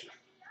Alford.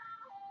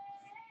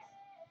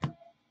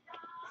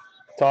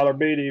 Tyler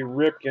Beatty,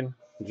 Ripken.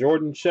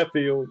 Jordan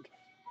Sheffield.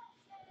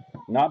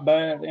 Not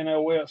bad,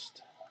 NL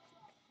West.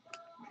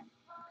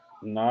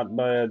 Not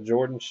bad.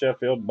 Jordan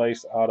Sheffield,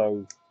 base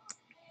auto.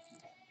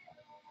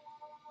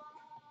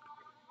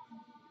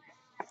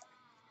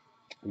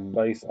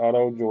 Base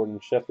auto, Jordan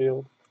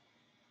Sheffield.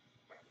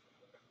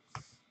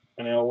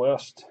 NL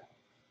West.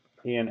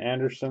 Ian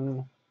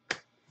Anderson.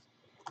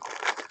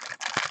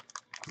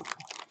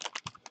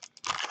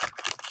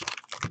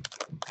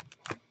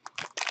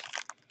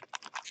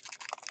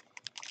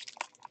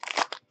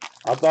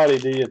 I thought he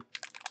did.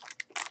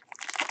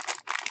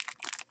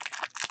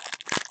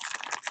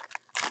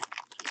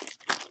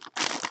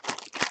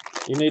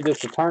 You need this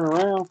to turn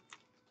around.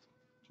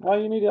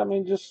 Well, you need, I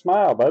mean, just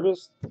smile, baby.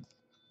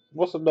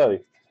 What's the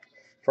day?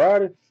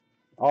 Friday?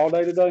 All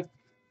day today?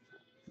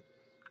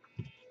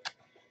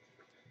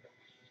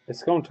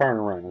 It's going to turn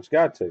around. It's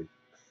got to.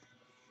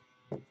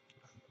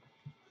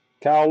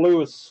 Kyle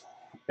Lewis.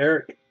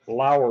 Eric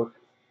Lauer.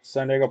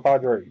 San Diego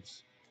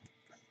Padres.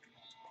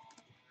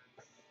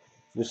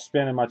 Just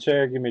spinning my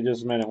chair. Give me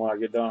just a minute. When I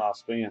get done, I'll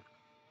spin.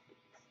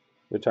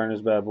 We'll turn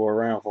this bad boy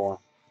around for him.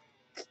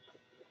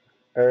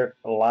 Eric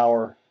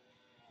Lauer.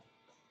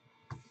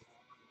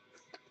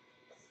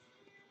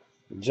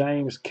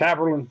 James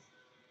Caberlin.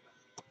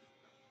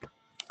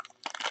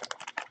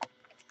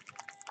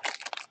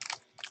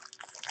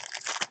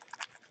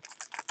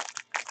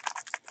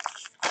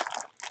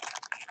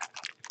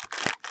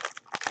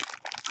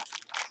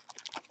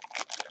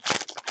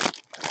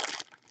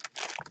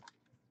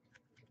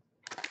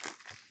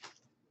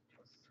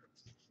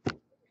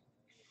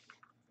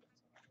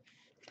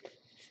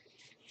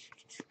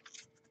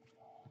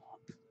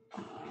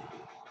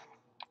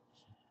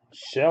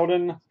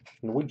 Sheldon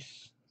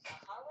Neuse.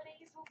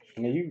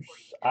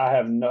 I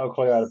have no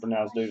clue how to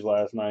pronounce dude's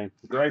last name.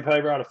 Gray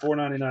paper out of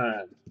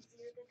 $4.99.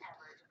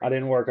 I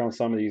didn't work on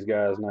some of these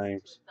guys'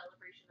 names.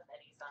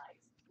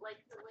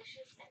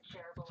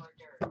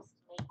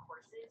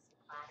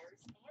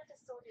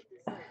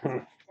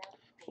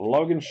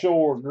 Logan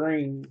Shore,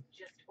 green.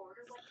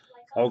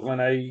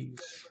 Oakland A's.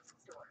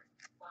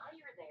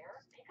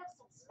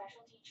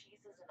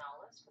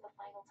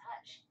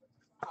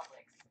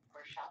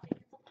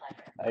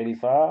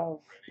 85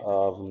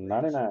 of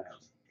 99.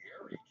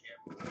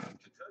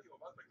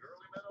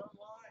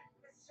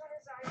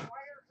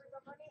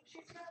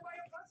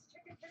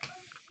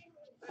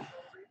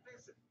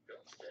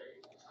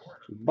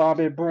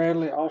 Bobby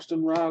Bradley,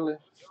 Austin Riley.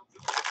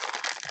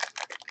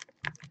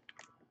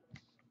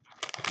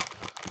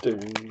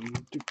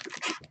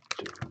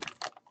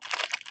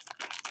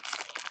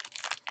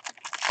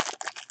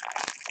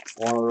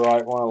 One on the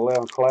right, one on the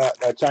left, clap.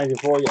 That changes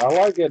for you. I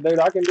like it, dude.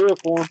 I can do it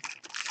for him.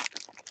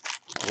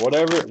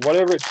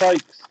 Whatever it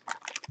takes.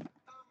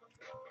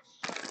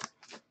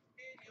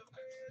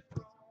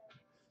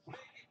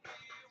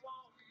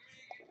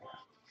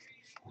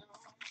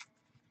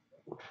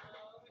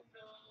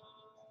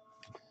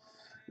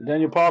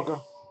 Daniel Parker,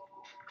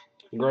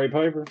 gray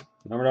paper,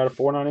 numbered out of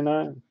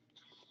 $4.99.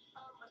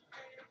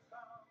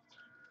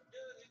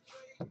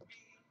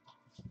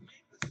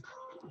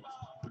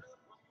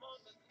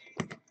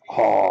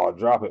 Oh,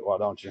 drop it, why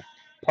don't you?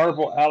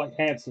 Purple, Alec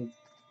Hansen.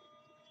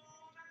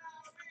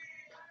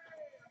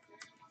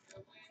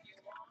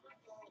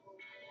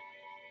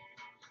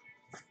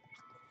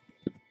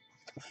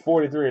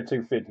 $43 at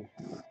 $250.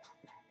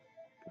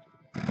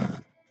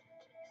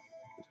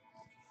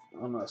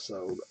 I'm not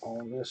sold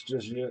on this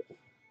just yet.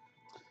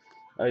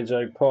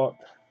 AJ Puck.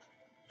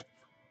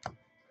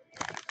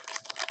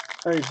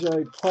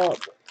 AJ Puck.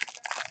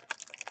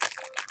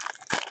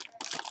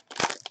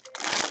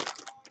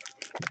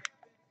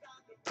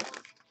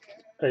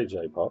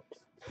 AJ Pop.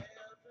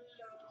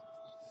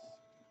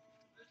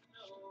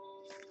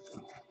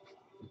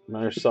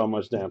 Man, there's so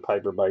much damn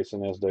paper base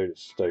in this dude.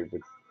 It's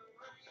stupid.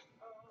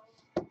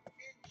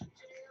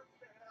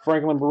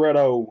 Franklin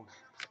Barreto.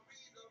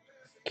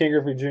 King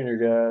Griffey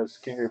Jr., guys.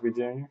 King Griffey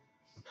Jr.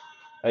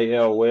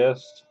 AL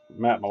West.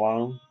 Matt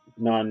Malone.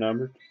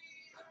 Non-numbered.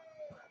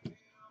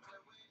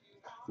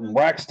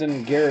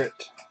 Braxton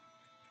Garrett.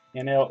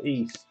 NL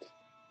East.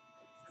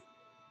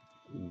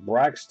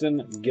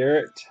 Braxton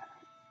Garrett.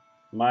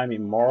 Miami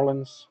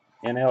Marlins.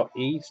 NL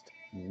East.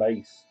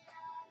 Base.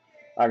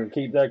 I can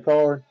keep that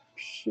card.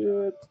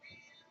 Shit.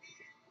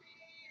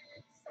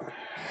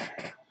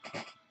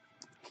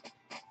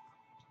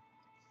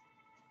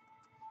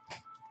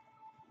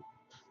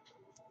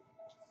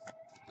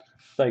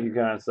 Thank you,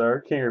 kind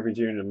sir. King Griffey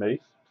Jr. to me.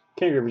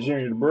 King Griffey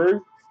Jr. to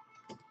Brew.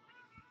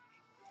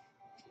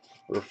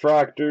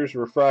 Refractors.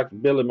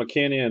 Refract Billy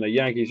McKinney in a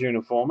Yankees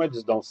uniform. It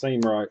just don't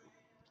seem right.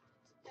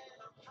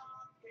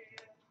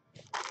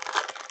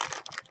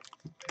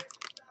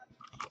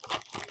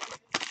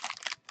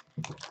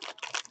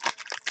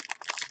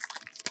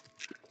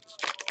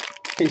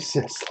 He's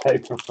just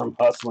saving from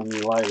hustling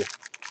you later.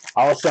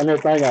 I was sitting here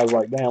thinking, I was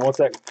like, damn, what's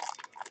that?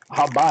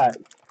 I'll buy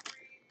it.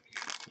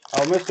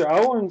 Oh, Mr.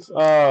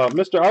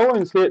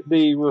 Owens hit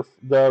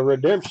the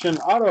redemption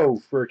auto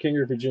for King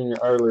Griffey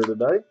Jr. earlier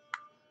today,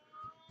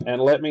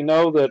 and let me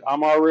know that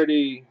I'm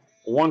already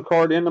one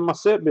card into my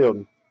set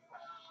building.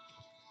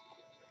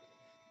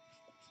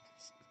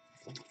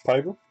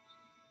 Paper,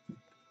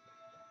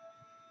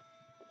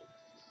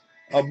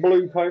 a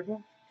blue paper.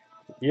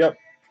 Yep.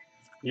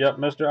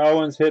 Mr.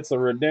 Owens hits a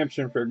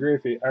redemption for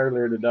Griffey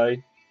earlier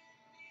today,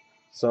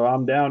 so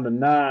I'm down to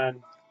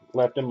 9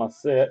 left in my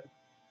set.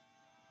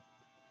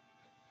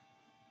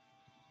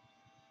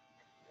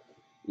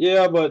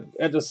 Yeah, but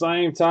at the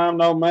same time,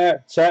 though,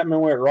 Matt,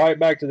 Chapman went right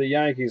back to the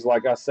Yankees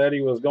like I said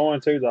he was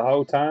going to the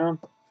whole time.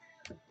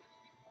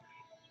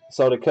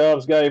 So the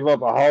Cubs gave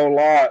up a whole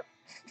lot.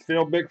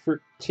 Phil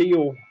Bickford,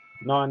 Teal,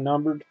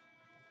 non-numbered.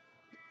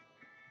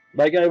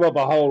 They gave up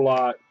a whole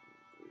lot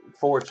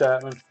for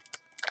Chapman,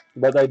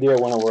 but they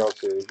did win a World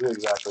Series. You're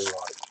exactly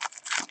right.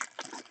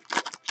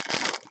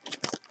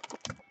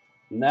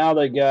 Now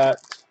they got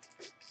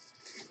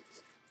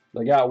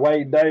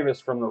Wade Davis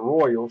from the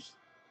Royals.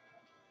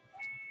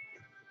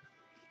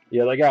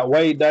 Yeah, they got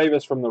Wade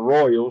Davis from the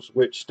Royals,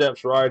 which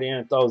steps right in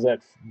and throws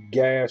that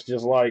gas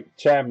just like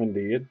Chapman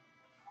did.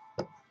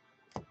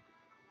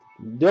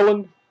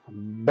 Dylan,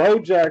 Bo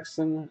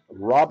Jackson,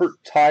 Robert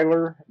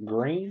Tyler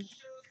Green.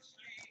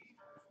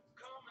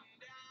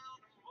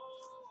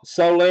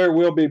 Soler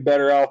will be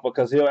better off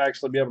because he'll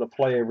actually be able to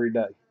play every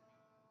day.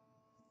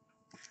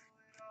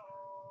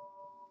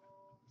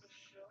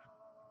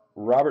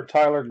 Robert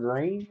Tyler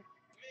Green,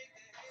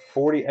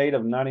 48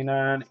 of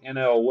 99,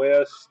 NL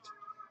West,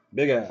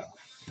 Big Al.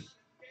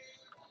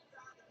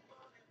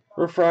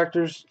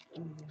 Refractors,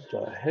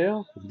 what the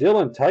hell?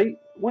 Dylan Tate,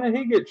 when did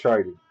he get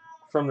traded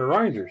from the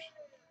Rangers?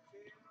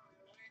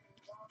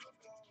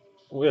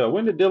 Well,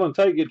 when did Dylan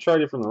Tate get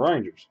traded from the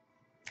Rangers?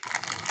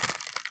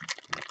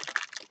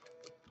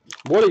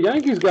 Boy, the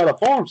Yankees got a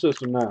farm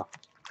system now.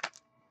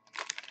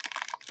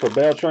 For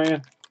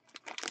Beltran.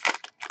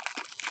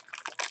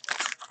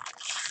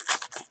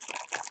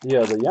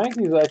 Yeah, the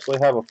Yankees actually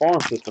have a farm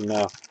system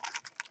now.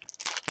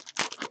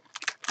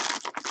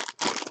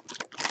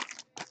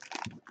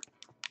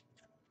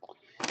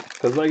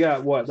 Because they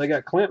got what? They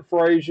got Clint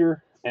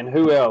Frazier and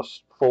who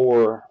else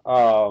for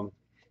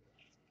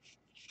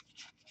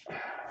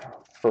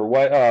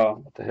what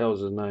the hell is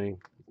his name?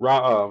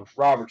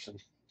 Robertson.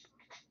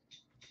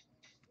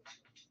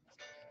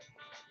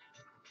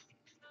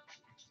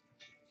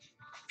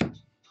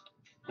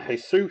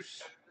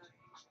 Jesus.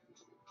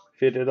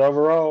 Fitted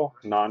overall,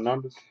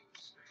 non-numbers.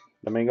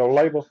 Domingo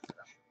label.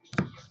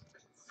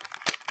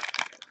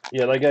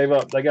 Yeah, they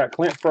got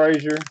Clint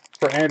Frazier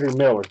for Andrew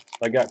Miller.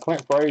 They got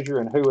Clint Frazier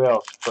and who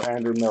else for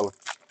Andrew Miller?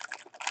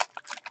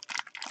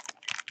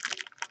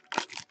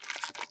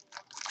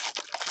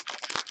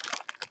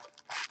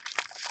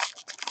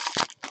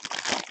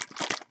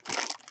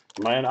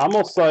 Man, I'm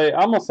gonna say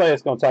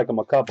it's gonna take them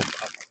a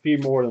few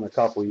more than a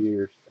couple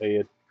years,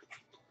 Ed.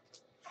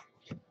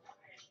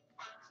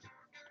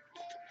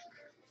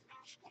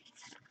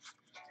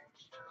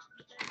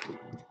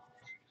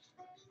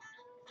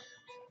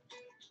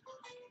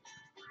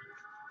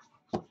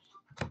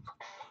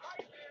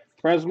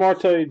 Franz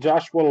Marte,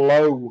 Joshua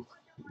Lowe,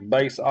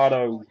 base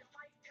auto.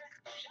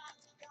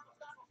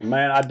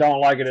 Man, I don't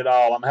like it at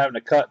all. I'm having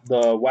to cut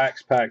the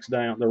wax packs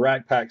down, the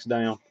rack packs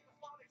down.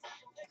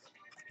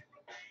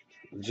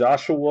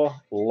 Joshua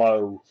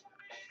Lowe.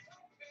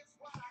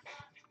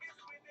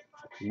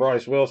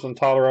 Bryce Wilson,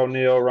 Tyler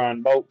O'Neill,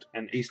 Ryan Bolt,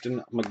 and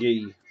Easton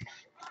McGee.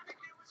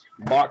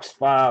 Box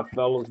 5,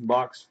 fellas.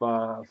 Box 5.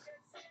 All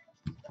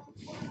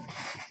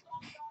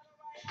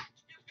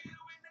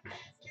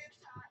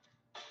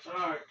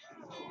right.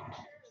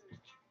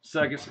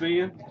 Second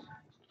spin.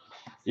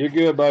 You're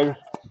good, baby.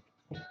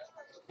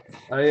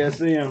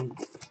 ASM.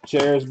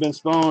 Chair's been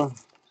spun.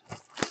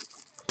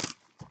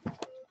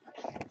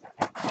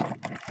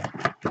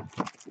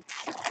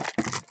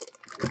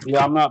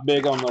 Yeah, I'm not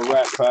big on the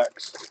rat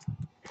packs.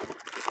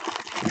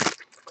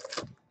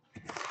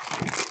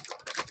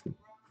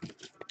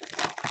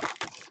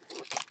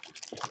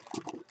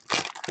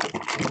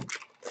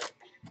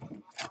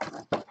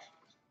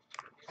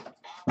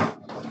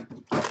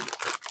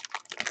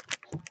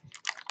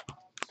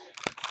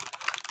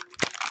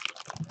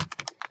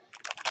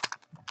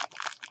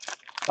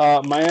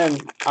 Man,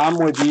 I'm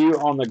with you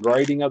on the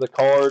grading of the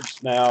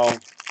cards. Now,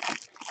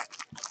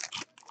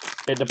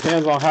 it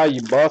depends on how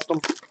you bust them.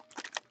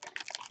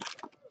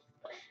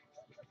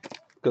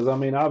 Because I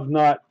mean, I've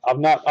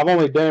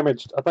only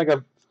damaged. I think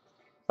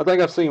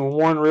I've seen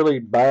one really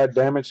bad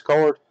damaged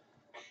card.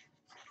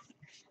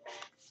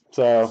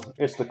 So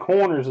it's the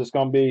corners that's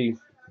gonna be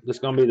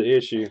the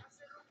issue.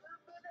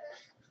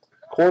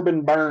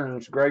 Corbin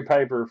Burns, gray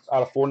paper,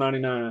 out of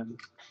 4.99.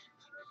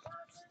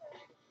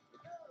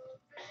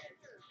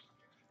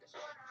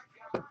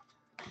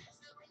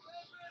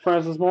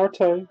 Francis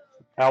Marte,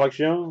 Alex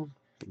Young,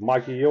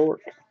 Mikey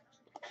York.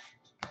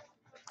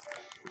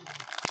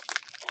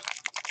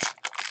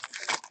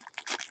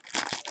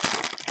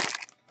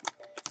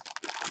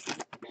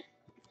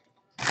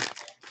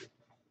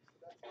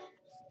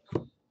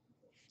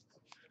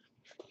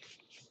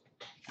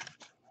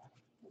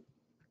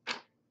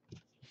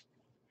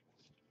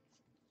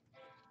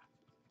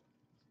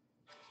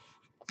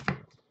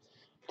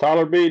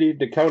 Tyler Beatty,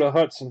 Dakota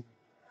Hudson.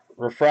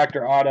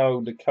 Refractor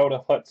Auto,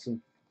 Dakota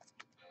Hudson.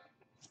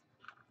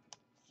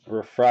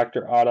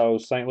 Refractor Auto,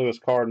 St. Louis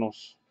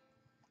Cardinals.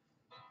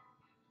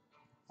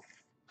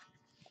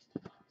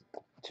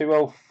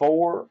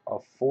 204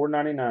 of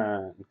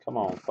 4.99. Come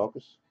on,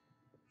 focus.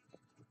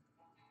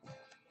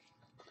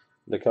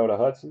 Dakota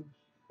Hudson,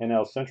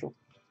 NL Central.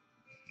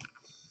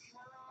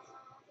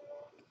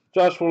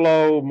 Joshua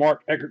Lowe,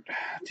 Mark Eckert,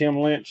 Tim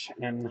Lynch,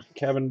 and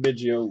Kevin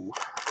Biggio.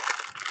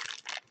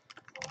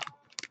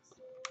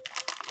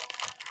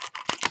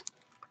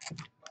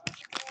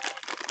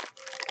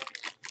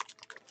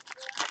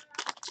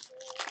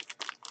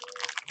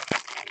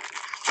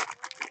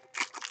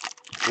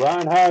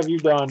 Ryan, how have you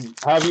done?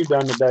 How have you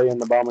done today in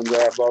the Bowman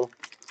draft, brother?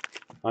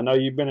 I know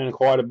you've been in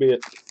quite a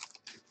bit.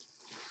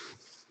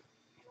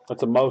 That's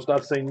the most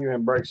I've seen you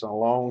in breaks in a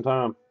long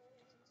time.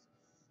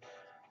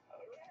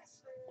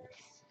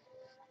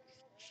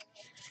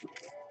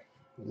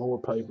 More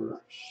paper.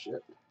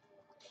 Shit.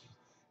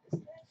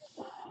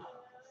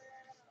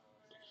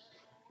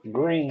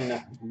 Green,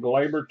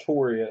 Glaber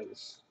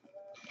Torres.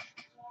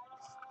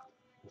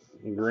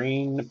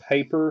 Green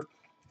paper,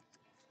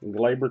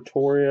 Glaber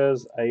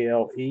Torres,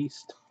 AL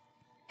East.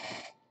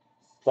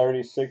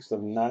 36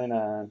 of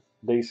 99.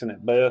 Decent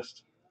at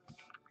best.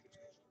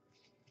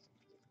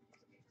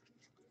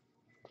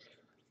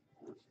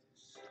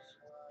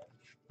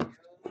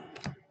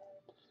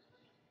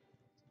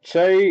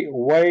 Che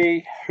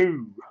Wei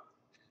Hu.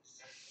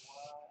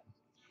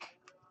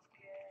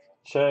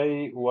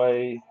 Che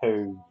Wei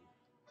Hu.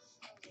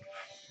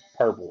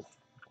 Purple.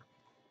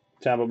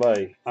 Tampa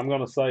Bay. I'm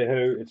going to say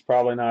who. It's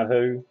probably not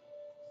who,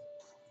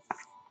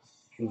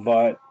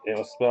 but it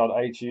was spelled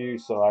H-U,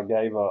 so I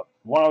gave up.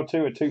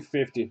 102 at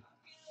 250.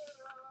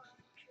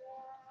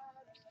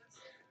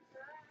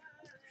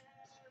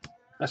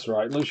 That's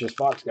right. Lucius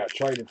Fox got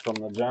traded from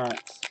the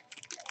Giants.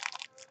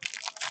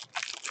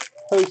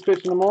 Who's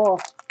pitching tomorrow?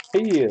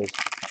 He is.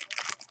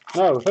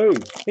 No, who?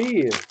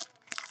 He is.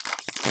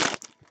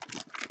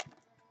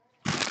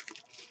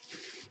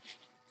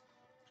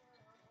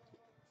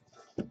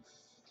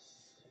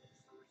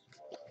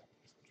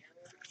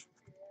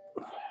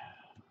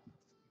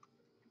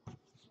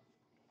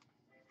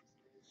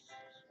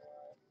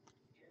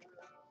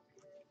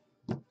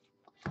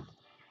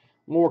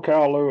 More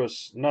Kyle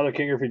Lewis, another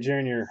King Griffey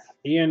Jr.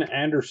 Ian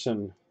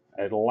Anderson,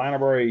 Atlanta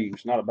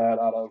Braves. Not a bad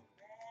auto.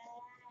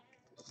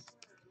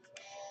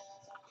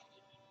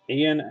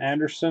 Ian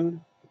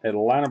Anderson,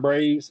 Atlanta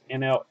Braves,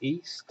 NL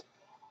East.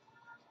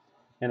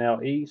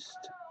 NL East,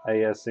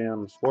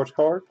 ASM Sports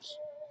Cards.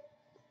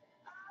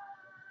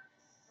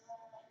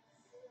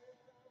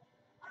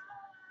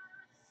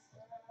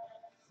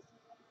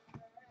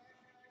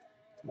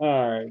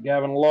 All right,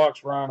 Gavin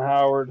Lux, Ryan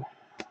Howard.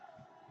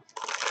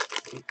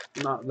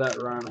 Not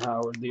that Ryan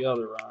Howard, the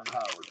other Ryan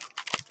Howard.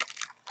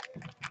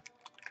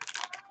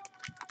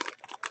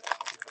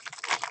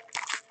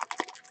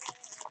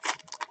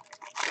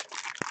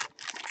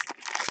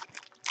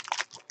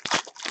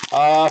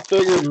 I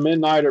figured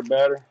midnight or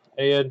better,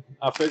 Ed.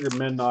 I figured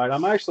midnight.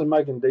 I'm actually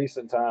making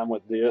decent time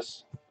with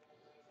this.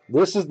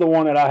 This is the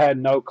one that I had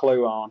no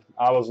clue on.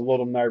 I was a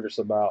little nervous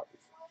about.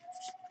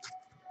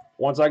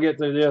 Once I get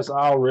through this,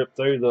 I'll rip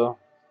through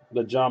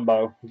the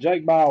jumbo.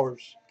 Jake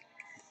Bowers.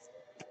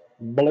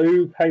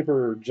 Blue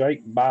paper,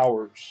 Jake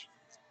Bowers.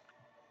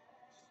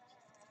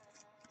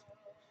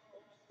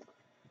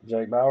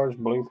 Jake Bowers,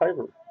 blue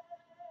paper.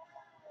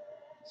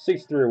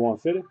 63 of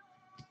 150.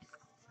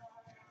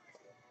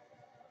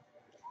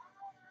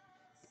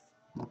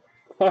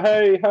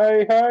 Hey,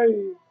 hey,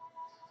 hey.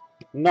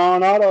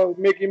 Non-auto,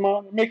 Mickey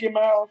Mouse.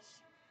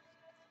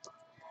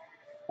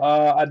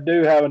 I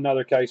do have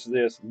another case of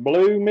this.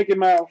 Blue Mickey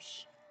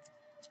Mouse.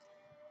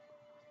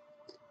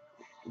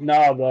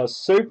 No, the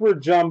Super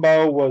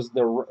Jumbo was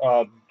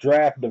the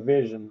draft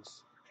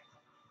divisions.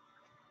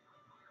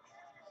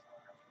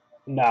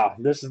 Nah,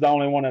 this is the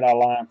only one that I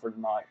lined for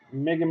tonight.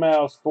 Mickey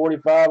Mouse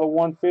 45 of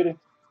 150.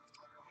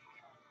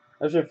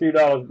 That's your few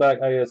dollars back,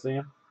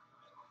 ASM.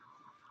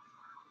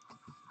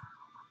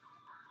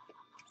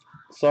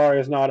 Sorry,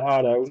 it's not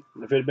auto.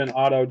 If it had been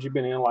autoed, you'd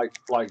been in like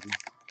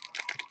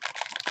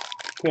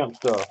pimp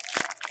stuff.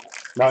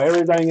 Now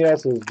everything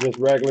else is just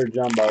regular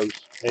jumbos.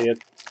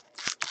 Ed.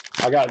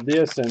 I got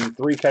this and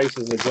 3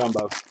 cases of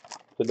jumbo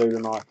to do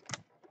tonight.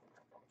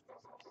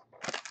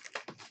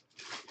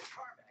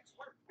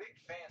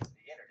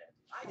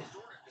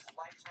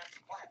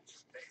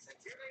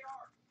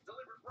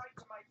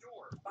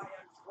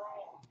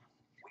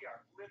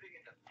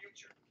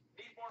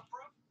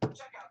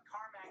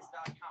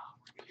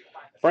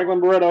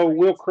 Franklin Barreto,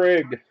 Will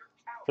Craig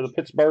for the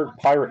Pittsburgh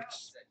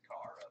Pirates.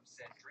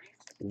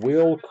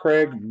 Will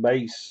Craig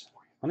base.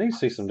 I need to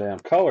see some damn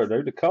color,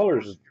 dude. The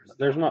colors,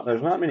 there's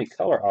not many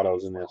color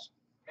autos in this.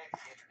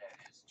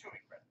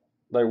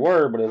 They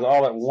were, but it's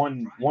all that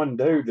one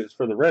dude that's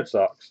for the Red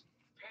Sox.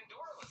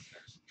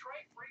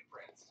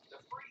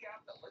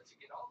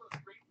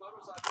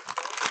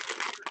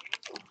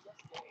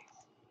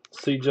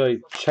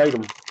 CJ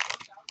Chatham.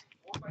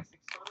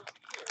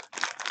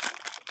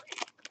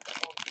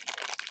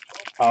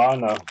 Oh, I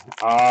know.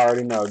 I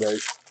already know, dude.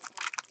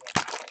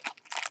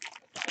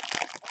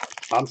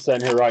 I'm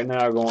sitting here right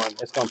now going,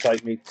 it's going to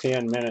take me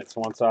 10 minutes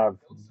once I'm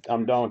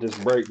done with this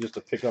break just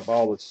to pick up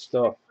all this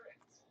stuff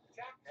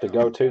to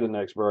go to the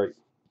next break.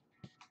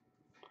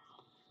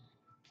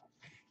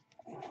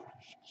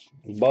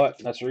 But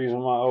that's the reason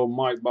why old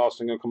Mike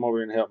Boston going to come over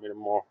here and help me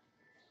tomorrow.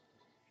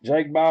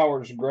 Jake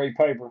Bowers, gray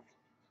paper.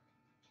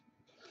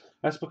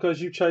 That's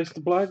because you chased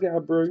the black guy,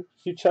 bro.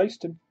 You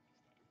chased him.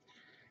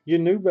 You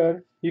knew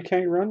better. You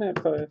can't run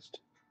that fast.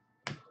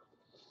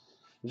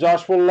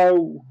 Joshua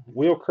Lowe,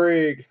 Will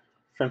Craig,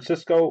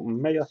 Francisco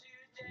Maya,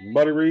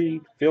 Buddy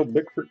Reed, Phil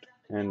Bickford,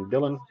 and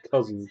Dylan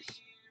Cousins.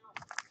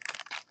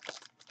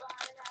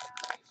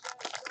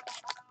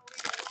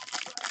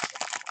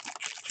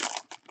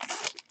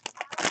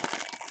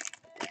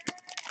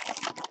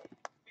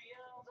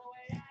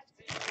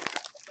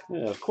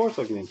 Yeah, of course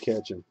I can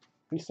catch him.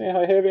 You see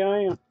how heavy I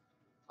am?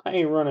 I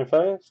ain't running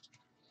fast.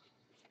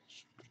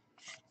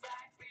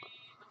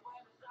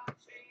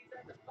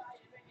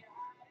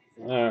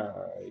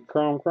 Alright,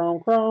 Chrome.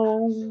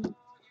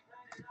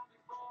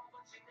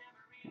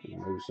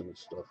 Move some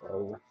stuff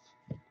over.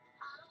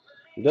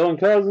 Dylan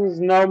Cousins,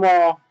 no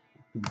more.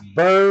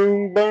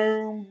 Boom.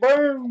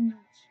 Boom.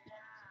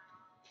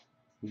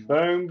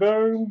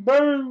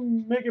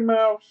 Mickey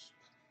Mouse.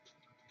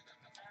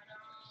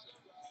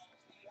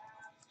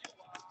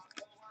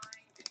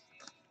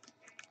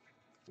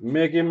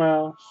 Mickey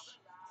Mouse.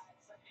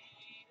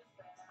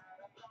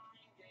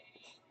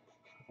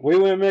 We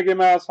went Mickey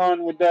Mouse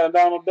hunting with that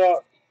Donald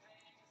Duck.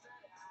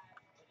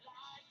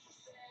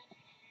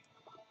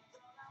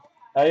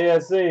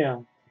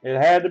 ASM. It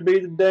had to be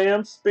the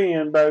damn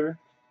spin, baby.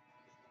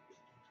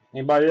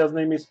 Anybody else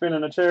need me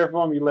spinning a chair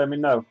for them? You let me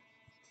know.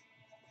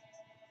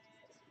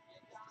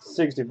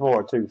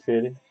 64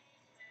 250.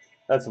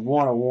 That's a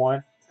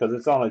 101 because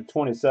it's only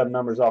 27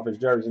 numbers off his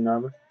jersey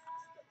number.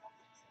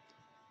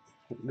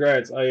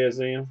 Congrats,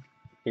 ASM.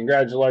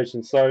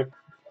 Congratulations, sir.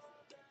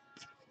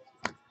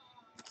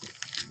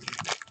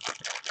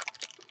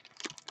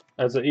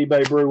 That's an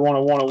eBay Brew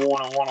 101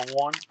 and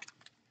 101.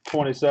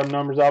 27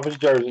 numbers off his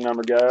jersey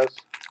number, guys.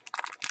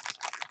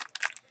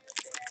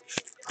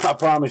 I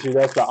promise you,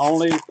 that's the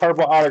only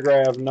purple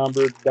autograph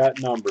numbered that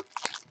number.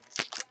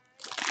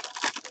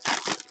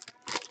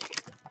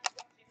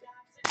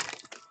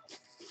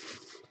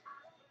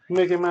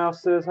 Mickey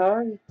Mouse says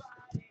hi.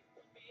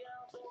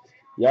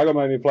 Y'all gonna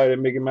make me play that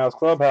Mickey Mouse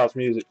Clubhouse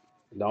music.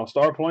 Don't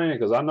start playing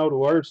because I know the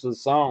words to the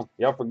song.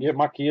 Y'all forget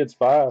my kid's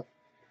 5.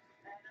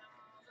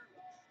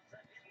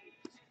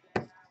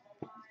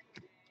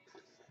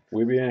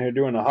 We be in here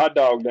doing a hot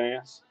dog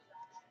dance.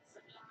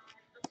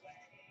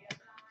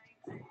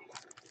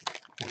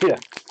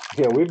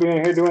 Yeah, we be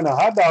in here doing a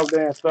hot dog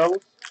dance,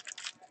 fellas.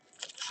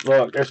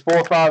 Look, there's 4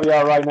 or 5 of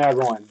y'all right now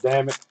going,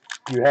 damn it,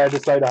 you had to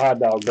say the hot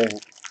dog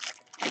dance.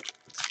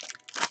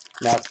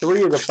 Now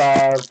 3 of the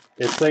 5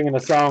 is singing a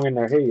song in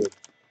their head.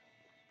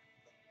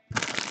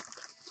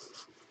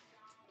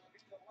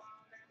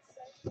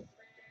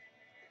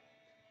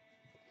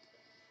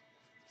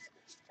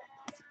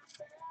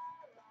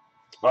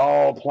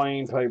 All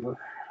plain paper.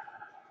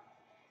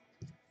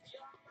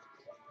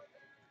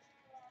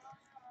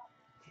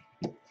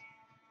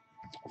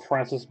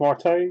 Francis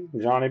Marte,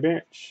 Johnny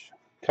Bench,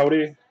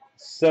 Cody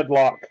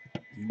Sedlock,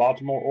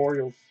 Baltimore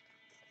Orioles.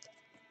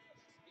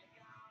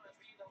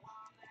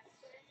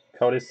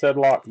 Cody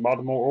Sedlock,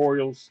 Baltimore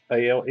Orioles,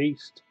 AL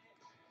East.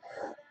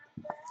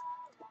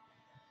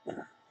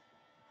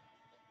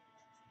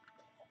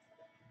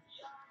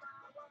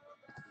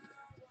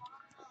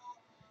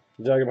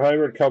 Jacob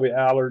Hayward, Kobe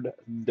Allard,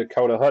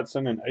 Dakota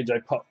Hudson, and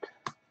AJ Puck.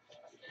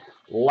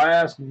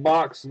 Last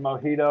box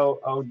Mojito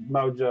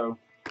Mojo.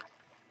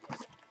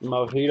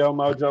 Mojito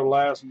Mojo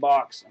last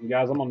box. And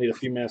guys, I'm going to need a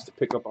few minutes to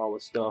pick up all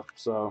this stuff.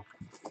 So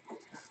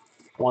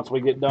once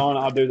we get done,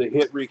 I'll do the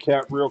hit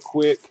recap real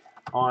quick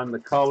on the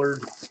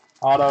colored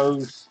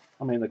autos.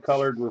 I mean, the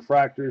colored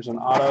refractors and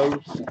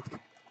autos.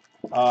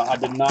 I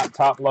did not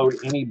top load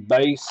any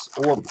base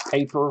or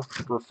paper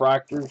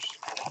refractors.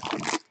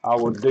 I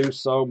will do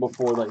so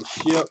before they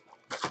ship.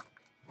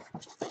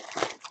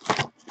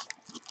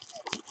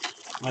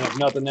 And if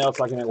nothing else,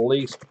 I can at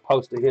least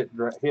post a hit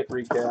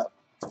recap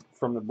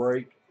from the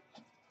break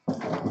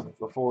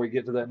before we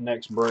get to that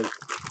next break.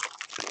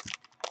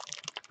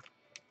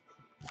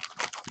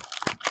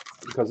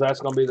 Because that's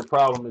going to be the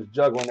problem, is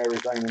juggling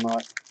everything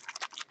tonight.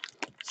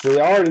 See,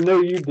 I already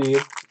knew you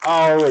did.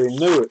 I already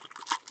knew it.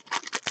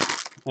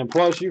 And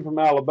plus, you from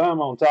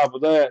Alabama on top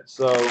of that,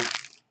 so.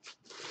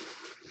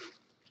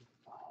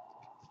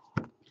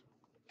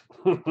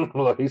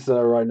 Look, he's sitting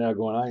there right now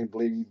going, I ain't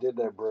believing you did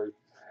that, bro.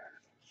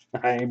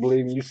 I ain't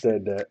believing you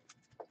said that.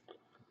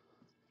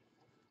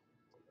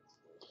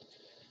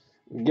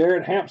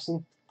 Garrett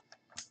Hampson.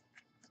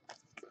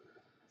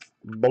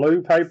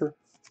 Blue paper.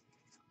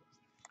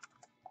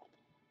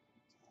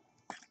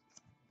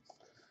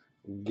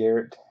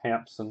 Garrett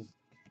Hampson.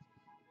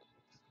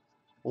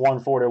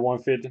 140,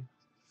 150.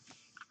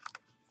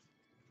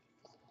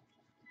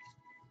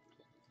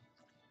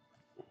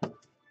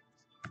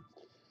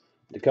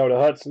 Dakota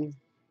Hudson.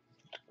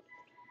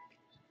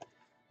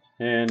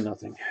 And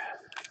nothing.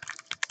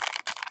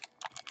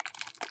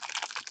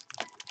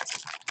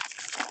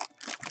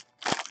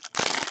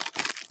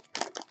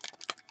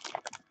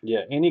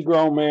 Yeah, any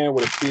grown man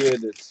with a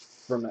kid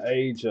that's from the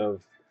age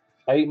of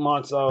 8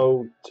 months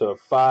old to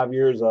 5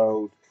 years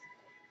old,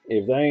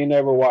 if they ain't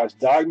ever watched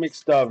Doc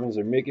McStuffins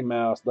or Mickey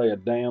Mouse, they a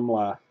damn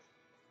lie.